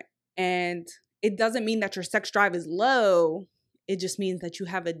who aren't. And it doesn't mean that your sex drive is low. It just means that you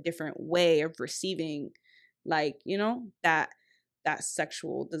have a different way of receiving, like, that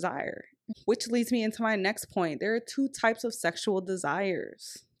sexual desire. Which leads me into my next point. There are 2 types of sexual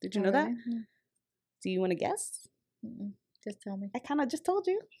desires. Did you know that? Do you want to guess? Just tell me. I kind of just told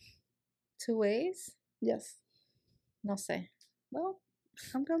you. 2 ways? Yes. No sé. Well,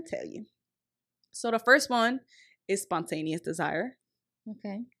 I'm going to tell you. So the first one is spontaneous desire.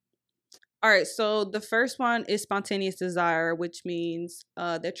 Okay. All right. So the first one is spontaneous desire, which means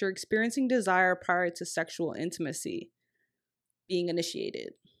that you're experiencing desire prior to sexual intimacy being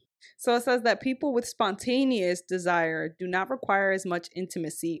initiated. So it says that people with spontaneous desire do not require as much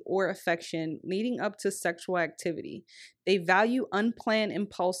intimacy or affection leading up to sexual activity. They value unplanned,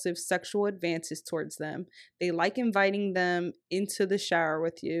 impulsive sexual advances towards them. They like inviting them into the shower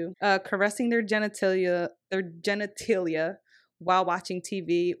with you, caressing their genitalia while watching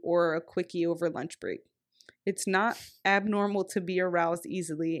TV or a quickie over lunch break. It's not abnormal to be aroused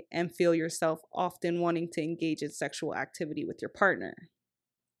easily and feel yourself often wanting to engage in sexual activity with your partner.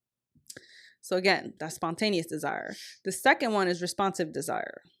 So again, that's spontaneous desire. The second one is responsive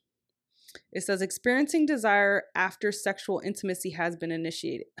desire. It says experiencing desire after sexual intimacy has been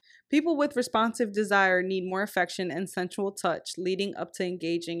initiated. People with responsive desire need more affection and sensual touch leading up to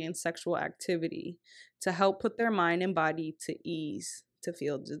engaging in sexual activity to help put their mind and body to ease to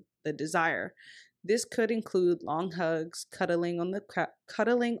feel the desire. This could include long hugs, cuddling on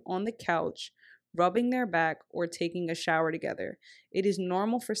the couch, rubbing their back, or taking a shower together. It is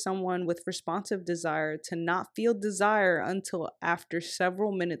normal for someone with responsive desire to not feel desire until after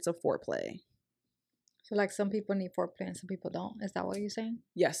several minutes of foreplay. So like some people need foreplay and some people don't. Is that what you're saying?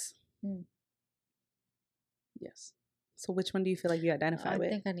 Yes. Yes. So which one do you feel like you identify with?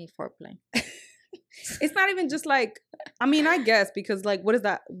 I think I need foreplay. It's not even just like, I mean, I guess, because like, what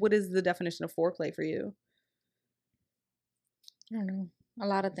is the definition of foreplay for you? I don't know. A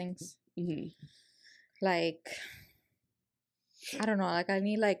lot of things. Like, I don't know. Like I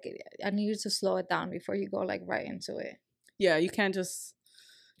need you to slow it down before you go like right into it. Yeah, you can't just,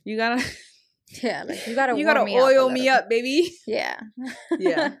 you gotta. Yeah, like you gotta oil me up, baby. Yeah.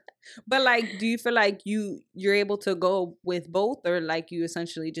 Yeah. But like, do you feel like you're able to go with both, or like you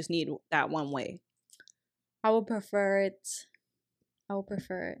essentially just need that one way? I would prefer it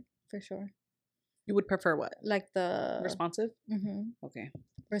for sure. You would prefer what? Like the responsive? Okay.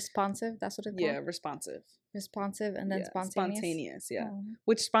 Responsive, that's what it's called? Yeah, responsive. Responsive and then spontaneous? Spontaneous, yeah.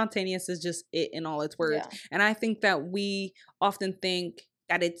 Which spontaneous is just it in all its words. Yeah. And I think that we often think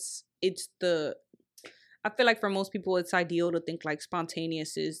that it's the, I feel like for most people it's ideal to think like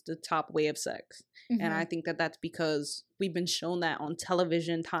spontaneous is the top way of sex. And I think that that's because we've been shown that on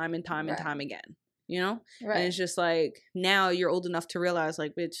television time and time and time again. Right. And it's just like, now you're old enough to realize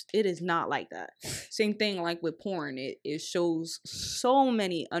like, bitch, it is not like that. Same thing like with porn. It shows so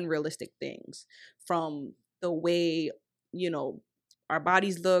many unrealistic things, from the way, our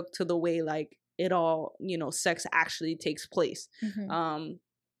bodies look to the way like it all, sex actually takes place.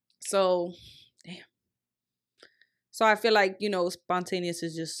 So damn. So I feel like, spontaneous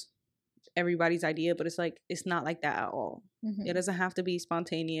is just everybody's idea, but it's like, it's not like that at all. It doesn't have to be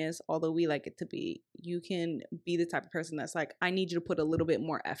spontaneous, although we like it to be. You can be the type of person that's like, I need you to put a little bit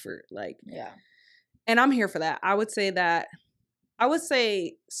more effort. Like, yeah. And I'm here for that. I would say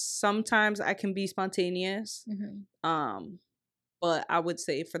sometimes I can be spontaneous. But I would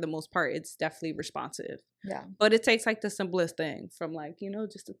say for the most part, it's definitely responsive. Yeah. But it takes like the simplest thing, from like,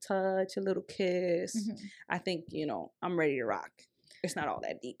 just a touch, a little kiss. I think, I'm ready to rock. It's not all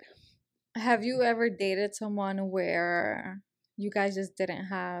that deep. Have you ever dated someone where you guys just didn't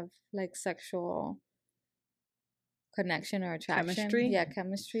have like sexual connection or attraction. Chemistry? Yeah,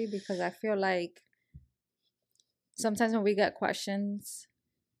 chemistry, because I feel like sometimes when we get questions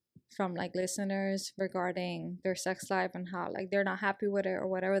from like listeners regarding their sex life and how like they're not happy with it or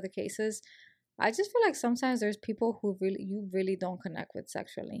whatever the case is, I just feel like sometimes there's people who really don't connect with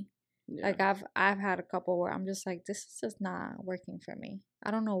sexually. Yeah. Like I've had a couple where I'm just like, this is just not working for me.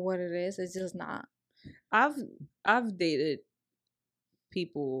 I don't know what it is. It's just not. I've dated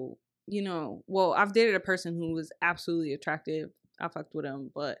people, well, I've dated a person who was absolutely attractive. I fucked with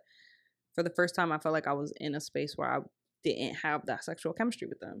him, but for the first time I felt like I was in a space where I didn't have that sexual chemistry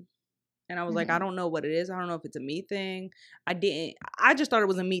with them. And I was like, I don't know what it is. I don't know if it's a me thing. I just thought it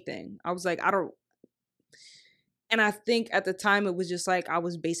was a me thing. I was like, and I think at the time it was just like I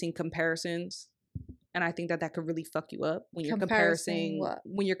was basing comparisons. And I think that could really fuck you up when you're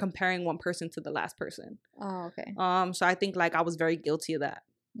when you're comparing one person to the last person. Oh, okay. So I think like I was very guilty of that.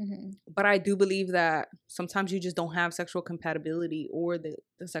 But I do believe that sometimes you just don't have sexual compatibility or the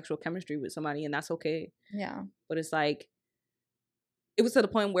sexual chemistry with somebody, and that's okay. Yeah. But it's like, it was to the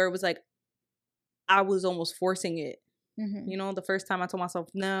point where it was like I was almost forcing it. The first time I told myself,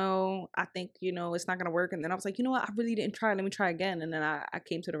 no, I think, it's not going to work. And then I was like, you know what? I really didn't try. Let me try again. And then I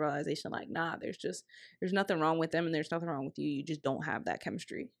came to the realization like, nah, there's nothing wrong with them and there's nothing wrong with you. You just don't have that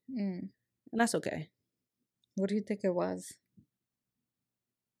chemistry. And that's okay. What do you think it was?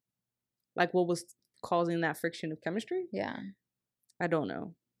 Like, what was causing that friction of chemistry? Yeah. I don't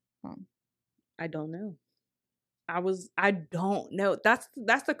know. Oh. I don't know. I don't know. That's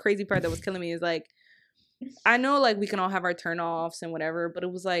the crazy part that was killing me is like, I know like we can all have our turn-offs and whatever, but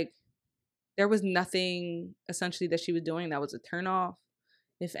it was like there was nothing essentially that she was doing that was a turn-off.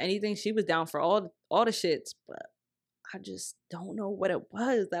 If anything, she was down for all the shits, but I just don't know what it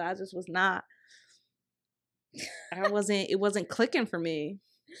was that I just was not. It wasn't clicking for me.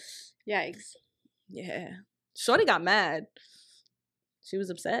 Yikes. Yeah. Shorty got mad. She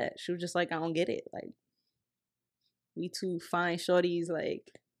was upset. She was just like, I don't get it. Like, we two fine shorties,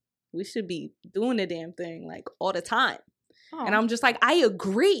 like, we should be doing the damn thing, like, all the time. Oh. And I'm just like, I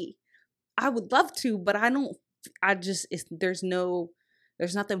agree. I would love to, but there's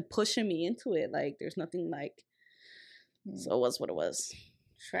nothing pushing me into it. Like, there's nothing like, so it was what it was.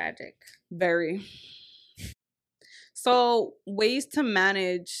 Tragic. Very. So, ways to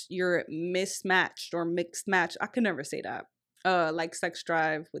manage your mismatched or mixed match. I could never say that. Like sex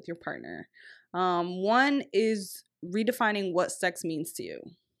drive with your partner. One is redefining what sex means to you.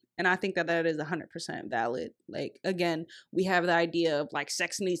 And I think that is 100% valid. Like, again, we have the idea of like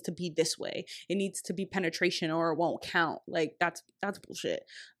sex needs to be this way. It needs to be penetration or it won't count. Like, that's bullshit.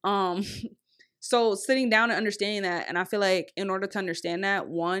 So sitting down and understanding that, and I feel like in order to understand that,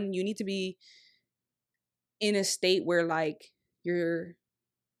 one, you need to be in a state where like you're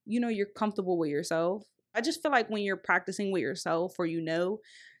comfortable with yourself. I just feel like when you're practicing with yourself or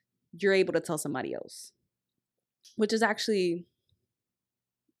you're able to tell somebody else, which is actually,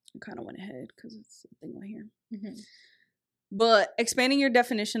 I kind of went ahead because it's a thing right here. But expanding your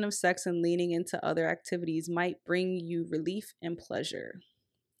definition of sex and leaning into other activities might bring you relief and pleasure.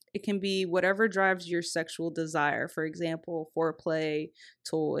 It can be whatever drives your sexual desire. For example, foreplay,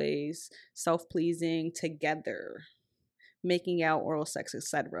 toys, self-pleasing together, making out, oral sex,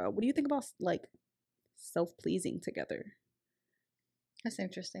 etc. What do you think about like self-pleasing together? That's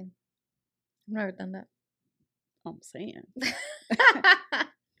interesting. I've never done that. I'm saying.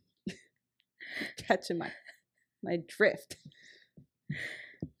 Catching my drift.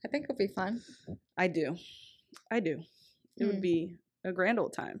 I think it'll be fun. I do. It would be a grand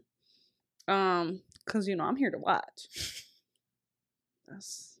old time. Cause I'm here to watch.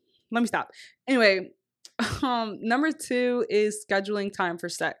 Let me stop. Anyway, number 2 is scheduling time for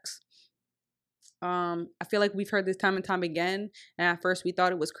sex. I feel like we've heard this time and time again, and at first we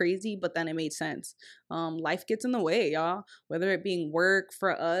thought it was crazy, but then it made sense. Life gets in the way, y'all. Whether it being work,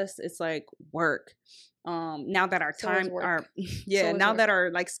 for us, it's like work. Now that our that our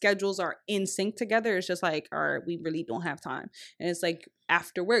like schedules are in sync together, it's just like, all right, we really don't have time. And it's like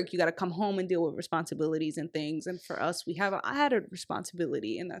after work, you got to come home and deal with responsibilities and things. And for us, I had a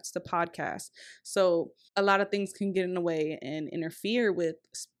responsibility, and that's the podcast. So a lot of things can get in the way and interfere with,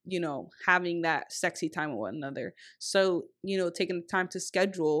 having that sexy time with one another. So, taking the time to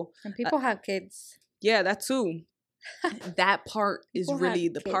schedule. And people have kids. Yeah, that too. That part is really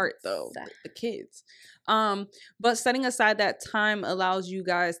the part though, the kids. But setting aside that time allows you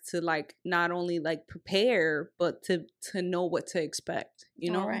guys to like not only like prepare, but to know what to expect.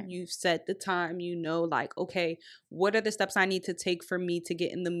 Right. You've set the time, like, okay, what are the steps I need to take for me to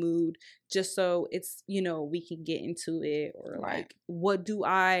get in the mood, just so it's, we can get into it, or like, what do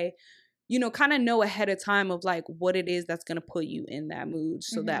I kind of know ahead of time of like what it is that's going to put you in that mood.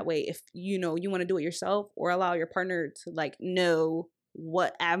 So that way, if you want to do it yourself or allow your partner to like know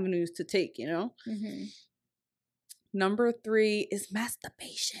what avenues to take, Number 3 is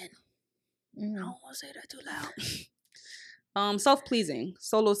masturbation. I don't want to say that too loud. Self-pleasing,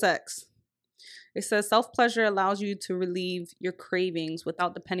 solo sex. It says self-pleasure allows you to relieve your cravings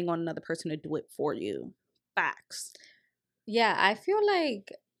without depending on another person to do it for you. Facts. Yeah, I feel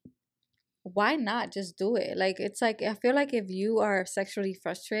like why not just do it? Like it's like I feel like if you are sexually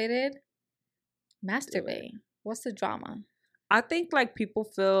frustrated, masturbate. What's the drama? I think like people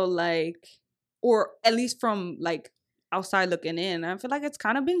feel like, or at least from like outside looking in, I feel like it's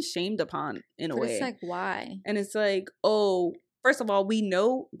kind of been shamed upon in a way. It's like why? And it's like, oh, first of all, we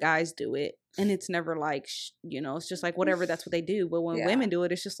know guys do it, and it's never like it's just like whatever, that's what they do. But when women do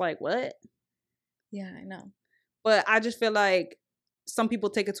it, it's just like what? Yeah, I know. But I just feel like some people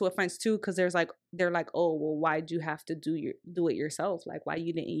take it to offense too, because they're like, oh, well, why'd you have to do it yourself? Like, why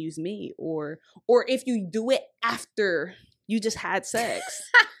you didn't use me? Or if you do it after you just had sex.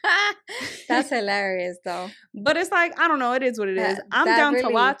 That's hilarious though. But it's like, I don't know, it is what it is. I'm down to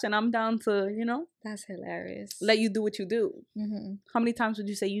watch, and I'm down to, That's hilarious. let you do what you do. How many times would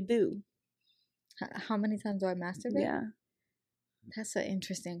you say you do? How many times do I masturbate? Yeah. That's an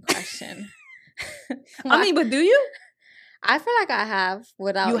interesting question. I mean, but do you? I feel like I have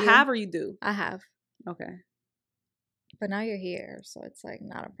without you. You have or you do? I have. Okay. But now you're here, so it's like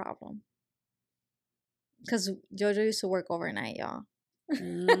not a problem. Because JoJo used to work overnight, y'all.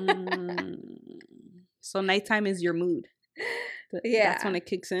 So nighttime is your mood. Yeah. That's when it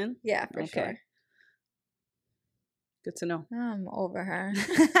kicks in? Yeah, for sure. Good to know. I'm over her.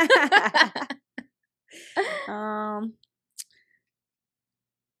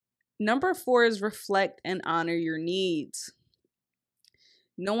 Number 4 is reflect and honor your needs.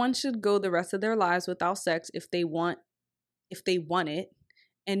 No one should go the rest of their lives without sex if they want it,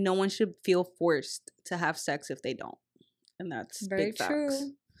 and no one should feel forced to have sex if they don't. And that's very big true.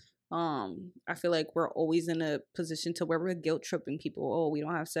 facts. I feel like we're always in a position to where we're guilt tripping people. Oh, we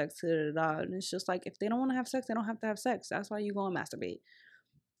don't have sex, and it's just like, if they don't want to have sex, they don't have to have sex. That's why you go and masturbate.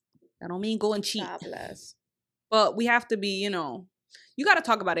 That don't mean go and cheat. God bless. But we have to be, you got to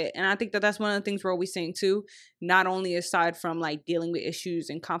talk about it. And I think that that's one of the things we're always saying too. Not only aside from like dealing with issues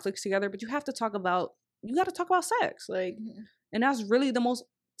and conflicts together, but you got to talk about sex. Like, and that's really the most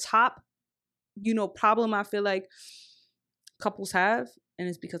top, problem I feel like couples have. And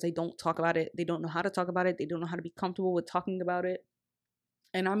it's because they don't talk about it. They don't know how to talk about it. They don't know how to be comfortable with talking about it.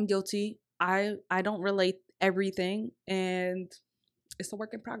 And I'm guilty. I don't relate everything. And it's a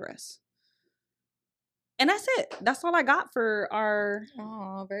work in progress. And that's it. That's all I got for our...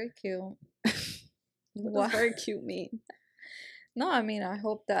 Oh, very cute. What does very cute mean? No, I mean, I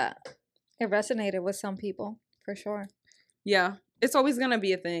hope that it resonated with some people, for sure. Yeah. It's always going to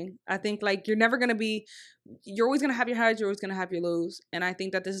be a thing. I think, like, you're always going to have your highs, you're always going to have your lows. And I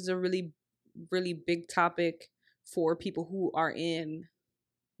think that this is a really, really big topic for people who are in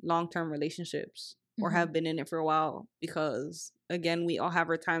long-term relationships or have been in it for a while, because again, we all have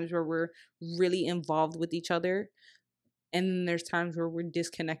our times where we're really involved with each other, and then there's times where we're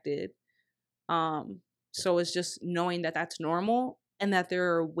disconnected. So it's just knowing that that's normal, and that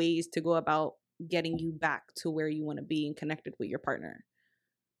there are ways to go about getting you back to where you want to be and connected with your partner.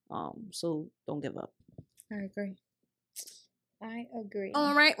 So don't give up. I agree.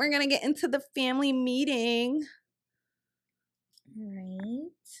 All right, we're gonna get into the family meeting. Right.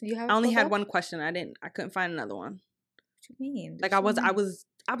 I only had one question. I couldn't find another one. What you mean? Like I was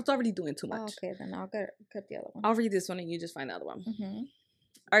already doing too much. Oh, okay, then I'll get the other one. I'll read this one and you just find the other one.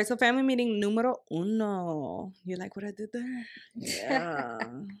 All right, so family meeting numero uno. You like what I did there? Yeah.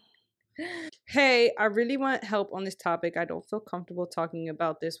 Hey, I really want help on this topic. I don't feel comfortable talking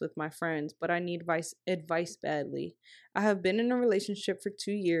about this with my friends, but I need advice badly. I have been in a relationship for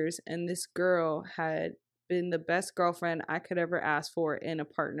 2 years, and this girl had been the best girlfriend I could ever ask for in a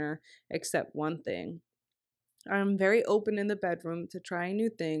partner, except one thing. I'm very open in the bedroom to trying new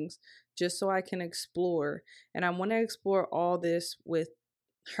things just so I can explore, and I want to explore all this with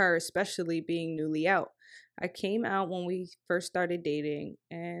her, especially being newly out. I came out when we first started dating,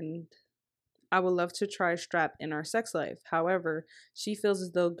 and I would love to try strap in our sex life. However, she feels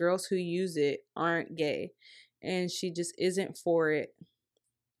as though girls who use it aren't gay, and she just isn't for it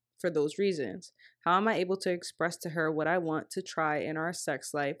for those reasons. How am I able to express to her what I want to try in our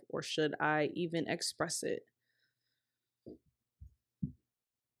sex life, or should I even express it?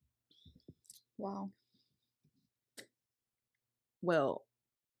 Wow. Well,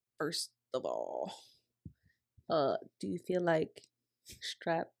 first of all, do you feel like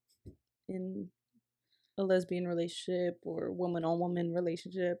strap in a lesbian relationship or woman on woman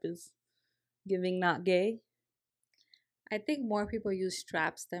relationship is giving not gay. I think more people use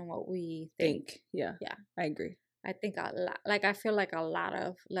straps than what we think. Yeah. Yeah. I agree. I think a lot. Like I feel like a lot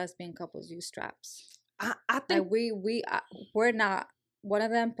of lesbian couples use straps. I think Like we're not one of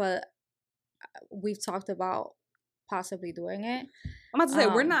them, but we've talked about possibly doing it. I'm about to say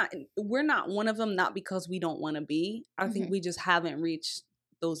we're not one of them, not because we don't want to be. I think Mhm. we just haven't reached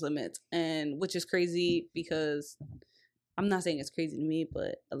those limits, and which is crazy because I'm not saying it's crazy to me,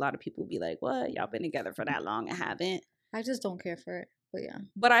 but a lot of people be like, "What? Y'all been together for that long? I haven't." I just don't care for it. But yeah.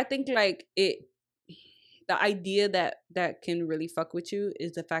 But I think like the idea that can really fuck with you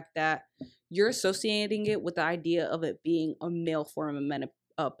is the fact that you're associating it with the idea of it being a male form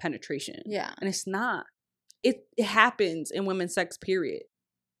of penetration. Yeah. And it's not. It happens in women's sex, period.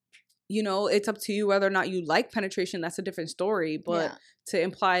 You know, it's up to you whether or not you like penetration. That's a different story. But Yeah. to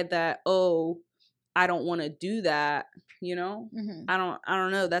imply that, oh, I don't want to do that, you know, Mhm. I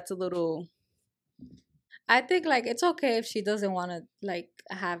don't know. That's a little. I think like it's okay if she doesn't want to like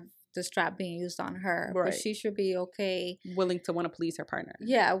have the strap being used on her, but Right. she should be okay. Willing to want to please her partner.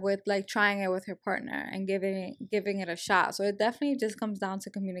 Yeah, with like trying it with her partner and giving it a shot. So it definitely just comes down to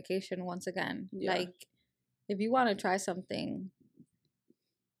communication once again. Yeah. Like if you want to try something,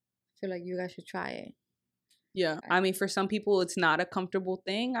 I feel like you guys should try it. Yeah. I mean, for some people, it's not a comfortable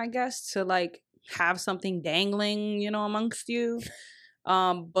thing, I guess, to like have something dangling, you know, amongst you.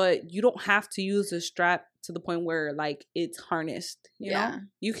 But you don't have to use a strap to the point where like it's harnessed, you know?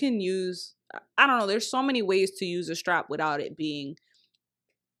 You can use, I don't know, there's so many ways to use a strap without it being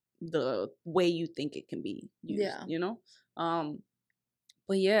the way you think it can be used, you know?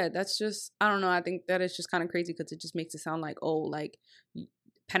 But yeah, that's just, I don't know, I think that is just kind of crazy because it just makes it sound like, oh, like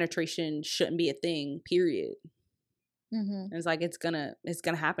penetration shouldn't be a thing, period. Mm-hmm. And it's like it's gonna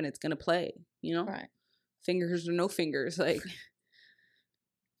happen, it's gonna play, you know? Right. Fingers or no fingers, like.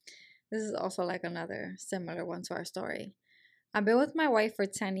 This is also like another similar one to our story. I've been with my wife for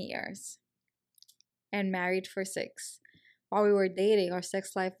 10 years and married for 6. While we were dating, our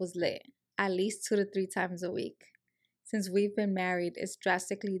sex life was lit, at least 2 to 3 times a week. Since we've been married, it's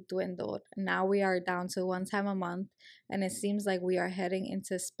drastically dwindled. Now we are down to 1 time a month, and it seems like we are heading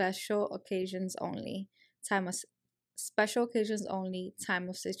into special occasions only time of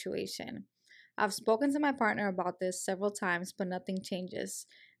situation. I've spoken to my partner about this several times, but nothing changes.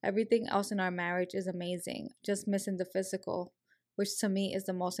 Everything else in our marriage is amazing, just missing the physical, which to me is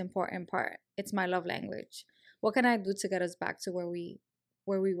the most important part. It's my love language. What can I do to get us back to where we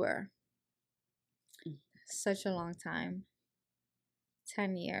were? Such a long time.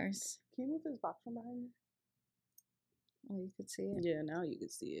 10 years. Can you move this box from behind you? Oh, you could see it. Yeah, now you can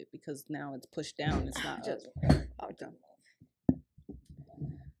see it because now it's pushed down. It's not Just up. Okay.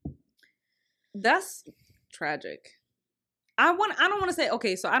 That's tragic. I don't want to say,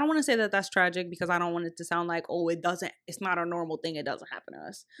 okay, so I don't want to say that that's tragic because I don't want it to sound like, oh, it's not a normal thing. It doesn't happen to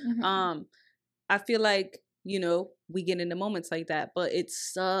us. Mm-hmm. I feel like, you know, we get into moments like that, but it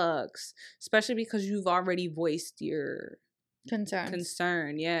sucks, especially because you've already voiced your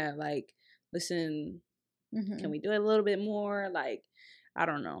concern. Yeah. Like, listen, can we do it a little bit more? Like, I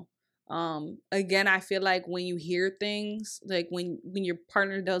don't know. Again, I feel like when you hear things, like when your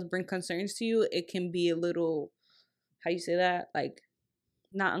partner does bring concerns to you, it can be a little, how you say that? Like,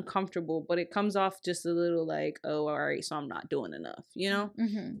 not uncomfortable, but it comes off just a little like, oh, all right, so I'm not doing enough, you know?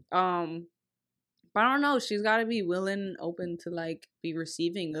 Mm-hmm. But I don't know. She's got to be willing, open to like be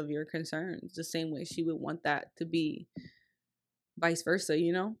receiving of your concerns the same way she would want that to be vice versa,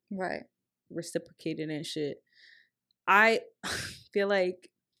 you know? Right. Reciprocated and shit. I feel like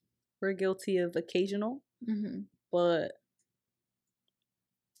we're guilty of occasional, but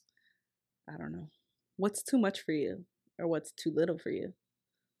I don't know. What's too much for you or what's too little for you?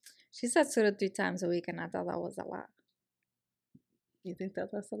 She said 2 to 3 times a week, and I thought that was a lot. You think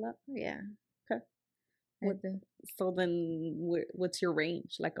that's a lot? Yeah. Okay. So then what's your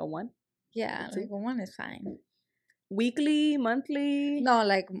range? Like a 1? Yeah, like a 1 is fine. Weekly, monthly? No,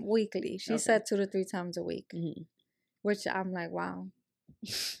 like weekly. She said 2 to 3 times a week, which I'm like, wow,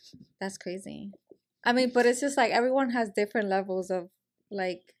 that's crazy. I mean, but it's just like everyone has different levels of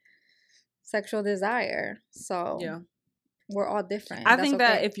like sexual desire, so yeah, we're all different. I think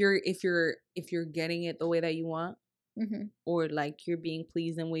that if you're getting it the way that you want, or like you're being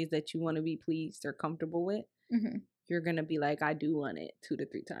pleased in ways that you want to be pleased or comfortable with, you're gonna be like, I do want it 2 to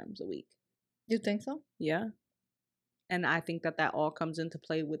 3 times a week. You think so? Yeah. And I think that all comes into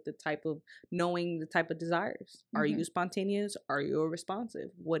play with the type of knowing the type of desires. Are you spontaneous? Are you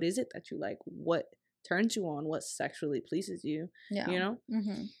responsive? What is it that you like? What turns you on? What sexually pleases you? Yeah. You know?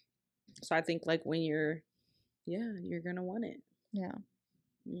 So I think like when you're gonna want it. Yeah.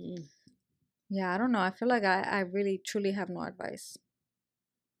 Mm. Yeah, I don't know. I feel like I really truly have no advice.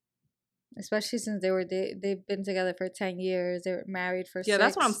 Especially since they've been together for 10 years. They were married for Yeah,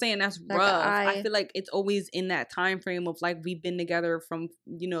 that's what I'm 6. saying. That's Like rough. I feel like it's always in that time frame of like we've been together from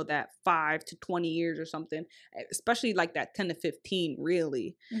that 5 to 20 years or something. Especially like that 10 to 15.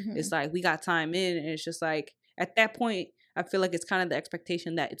 Really, it's like we got time in, and it's just like at that point, I feel like it's kind of the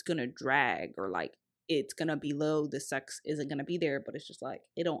expectation that it's gonna drag or like it's gonna be low. The sex isn't gonna be there, but it's just like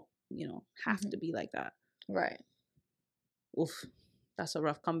it don't have to be like that. Right. Oof, that's a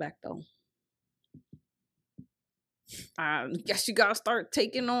rough comeback though. I guess you gotta start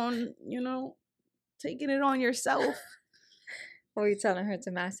taking it on yourself. Or are you telling her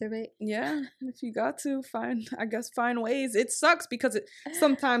to masturbate? Yeah, if you got to find ways. It sucks because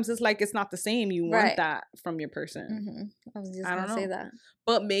sometimes it's like it's not the same. You want that from your person. I was just I don't gonna say know, that.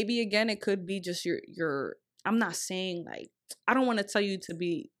 but maybe again it could be just your. I'm not saying like I don't want to tell you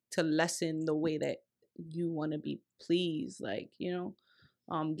to lessen the way that you want to be pleased. Like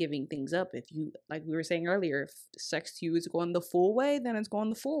giving things up. If you, like we were saying earlier, if sex to you is going the full way, then it's going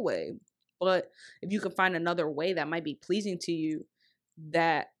the full way. But if you can find another way that might be pleasing to you,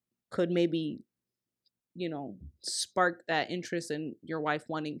 that could maybe spark that interest in your wife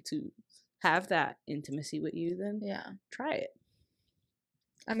wanting to have that intimacy with you, then try it.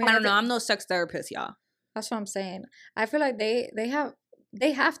 I mean, I don't know. I'm no sex therapist, y'all. That's what I'm saying. I feel like they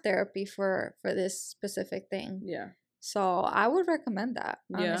have therapy for this specific thing. Yeah. So I would recommend that,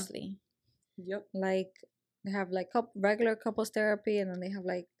 honestly. Yep. Like they have like regular couples therapy, and then they have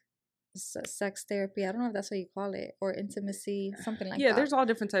like sex therapy. I don't know if that's what you call it, or intimacy, something like that. Yeah, there's all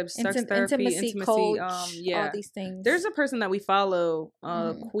different types. Sex therapy, intimacy coach, yeah, all these things. There's a person that we follow,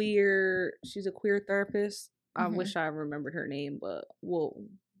 queer. She's a queer therapist. I wish I remembered her name, but we'll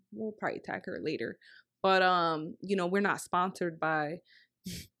probably tag her later. But we're not sponsored by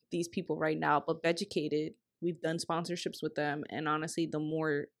these people right now, but Beducated, we've done sponsorships with them, and honestly, the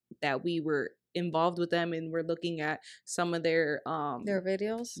more that we were involved with them and we're looking at some of their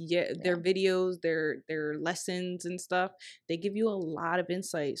videos, their videos, their lessons and stuff, they give you a lot of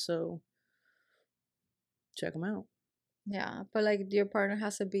insight, so check them out. Yeah, but like your partner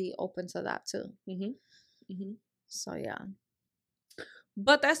has to be open to that too. So yeah.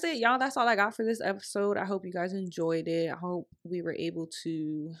 But that's it, y'all. That's all I got for this episode. I hope you guys enjoyed it. I hope we were able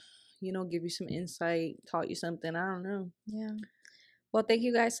to give you some insight, taught you something. I don't know. Yeah. Well, thank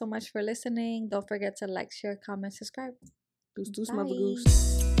you guys so much for listening. Don't forget to like, share, comment, subscribe. Deuce, mother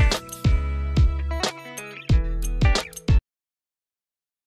goose.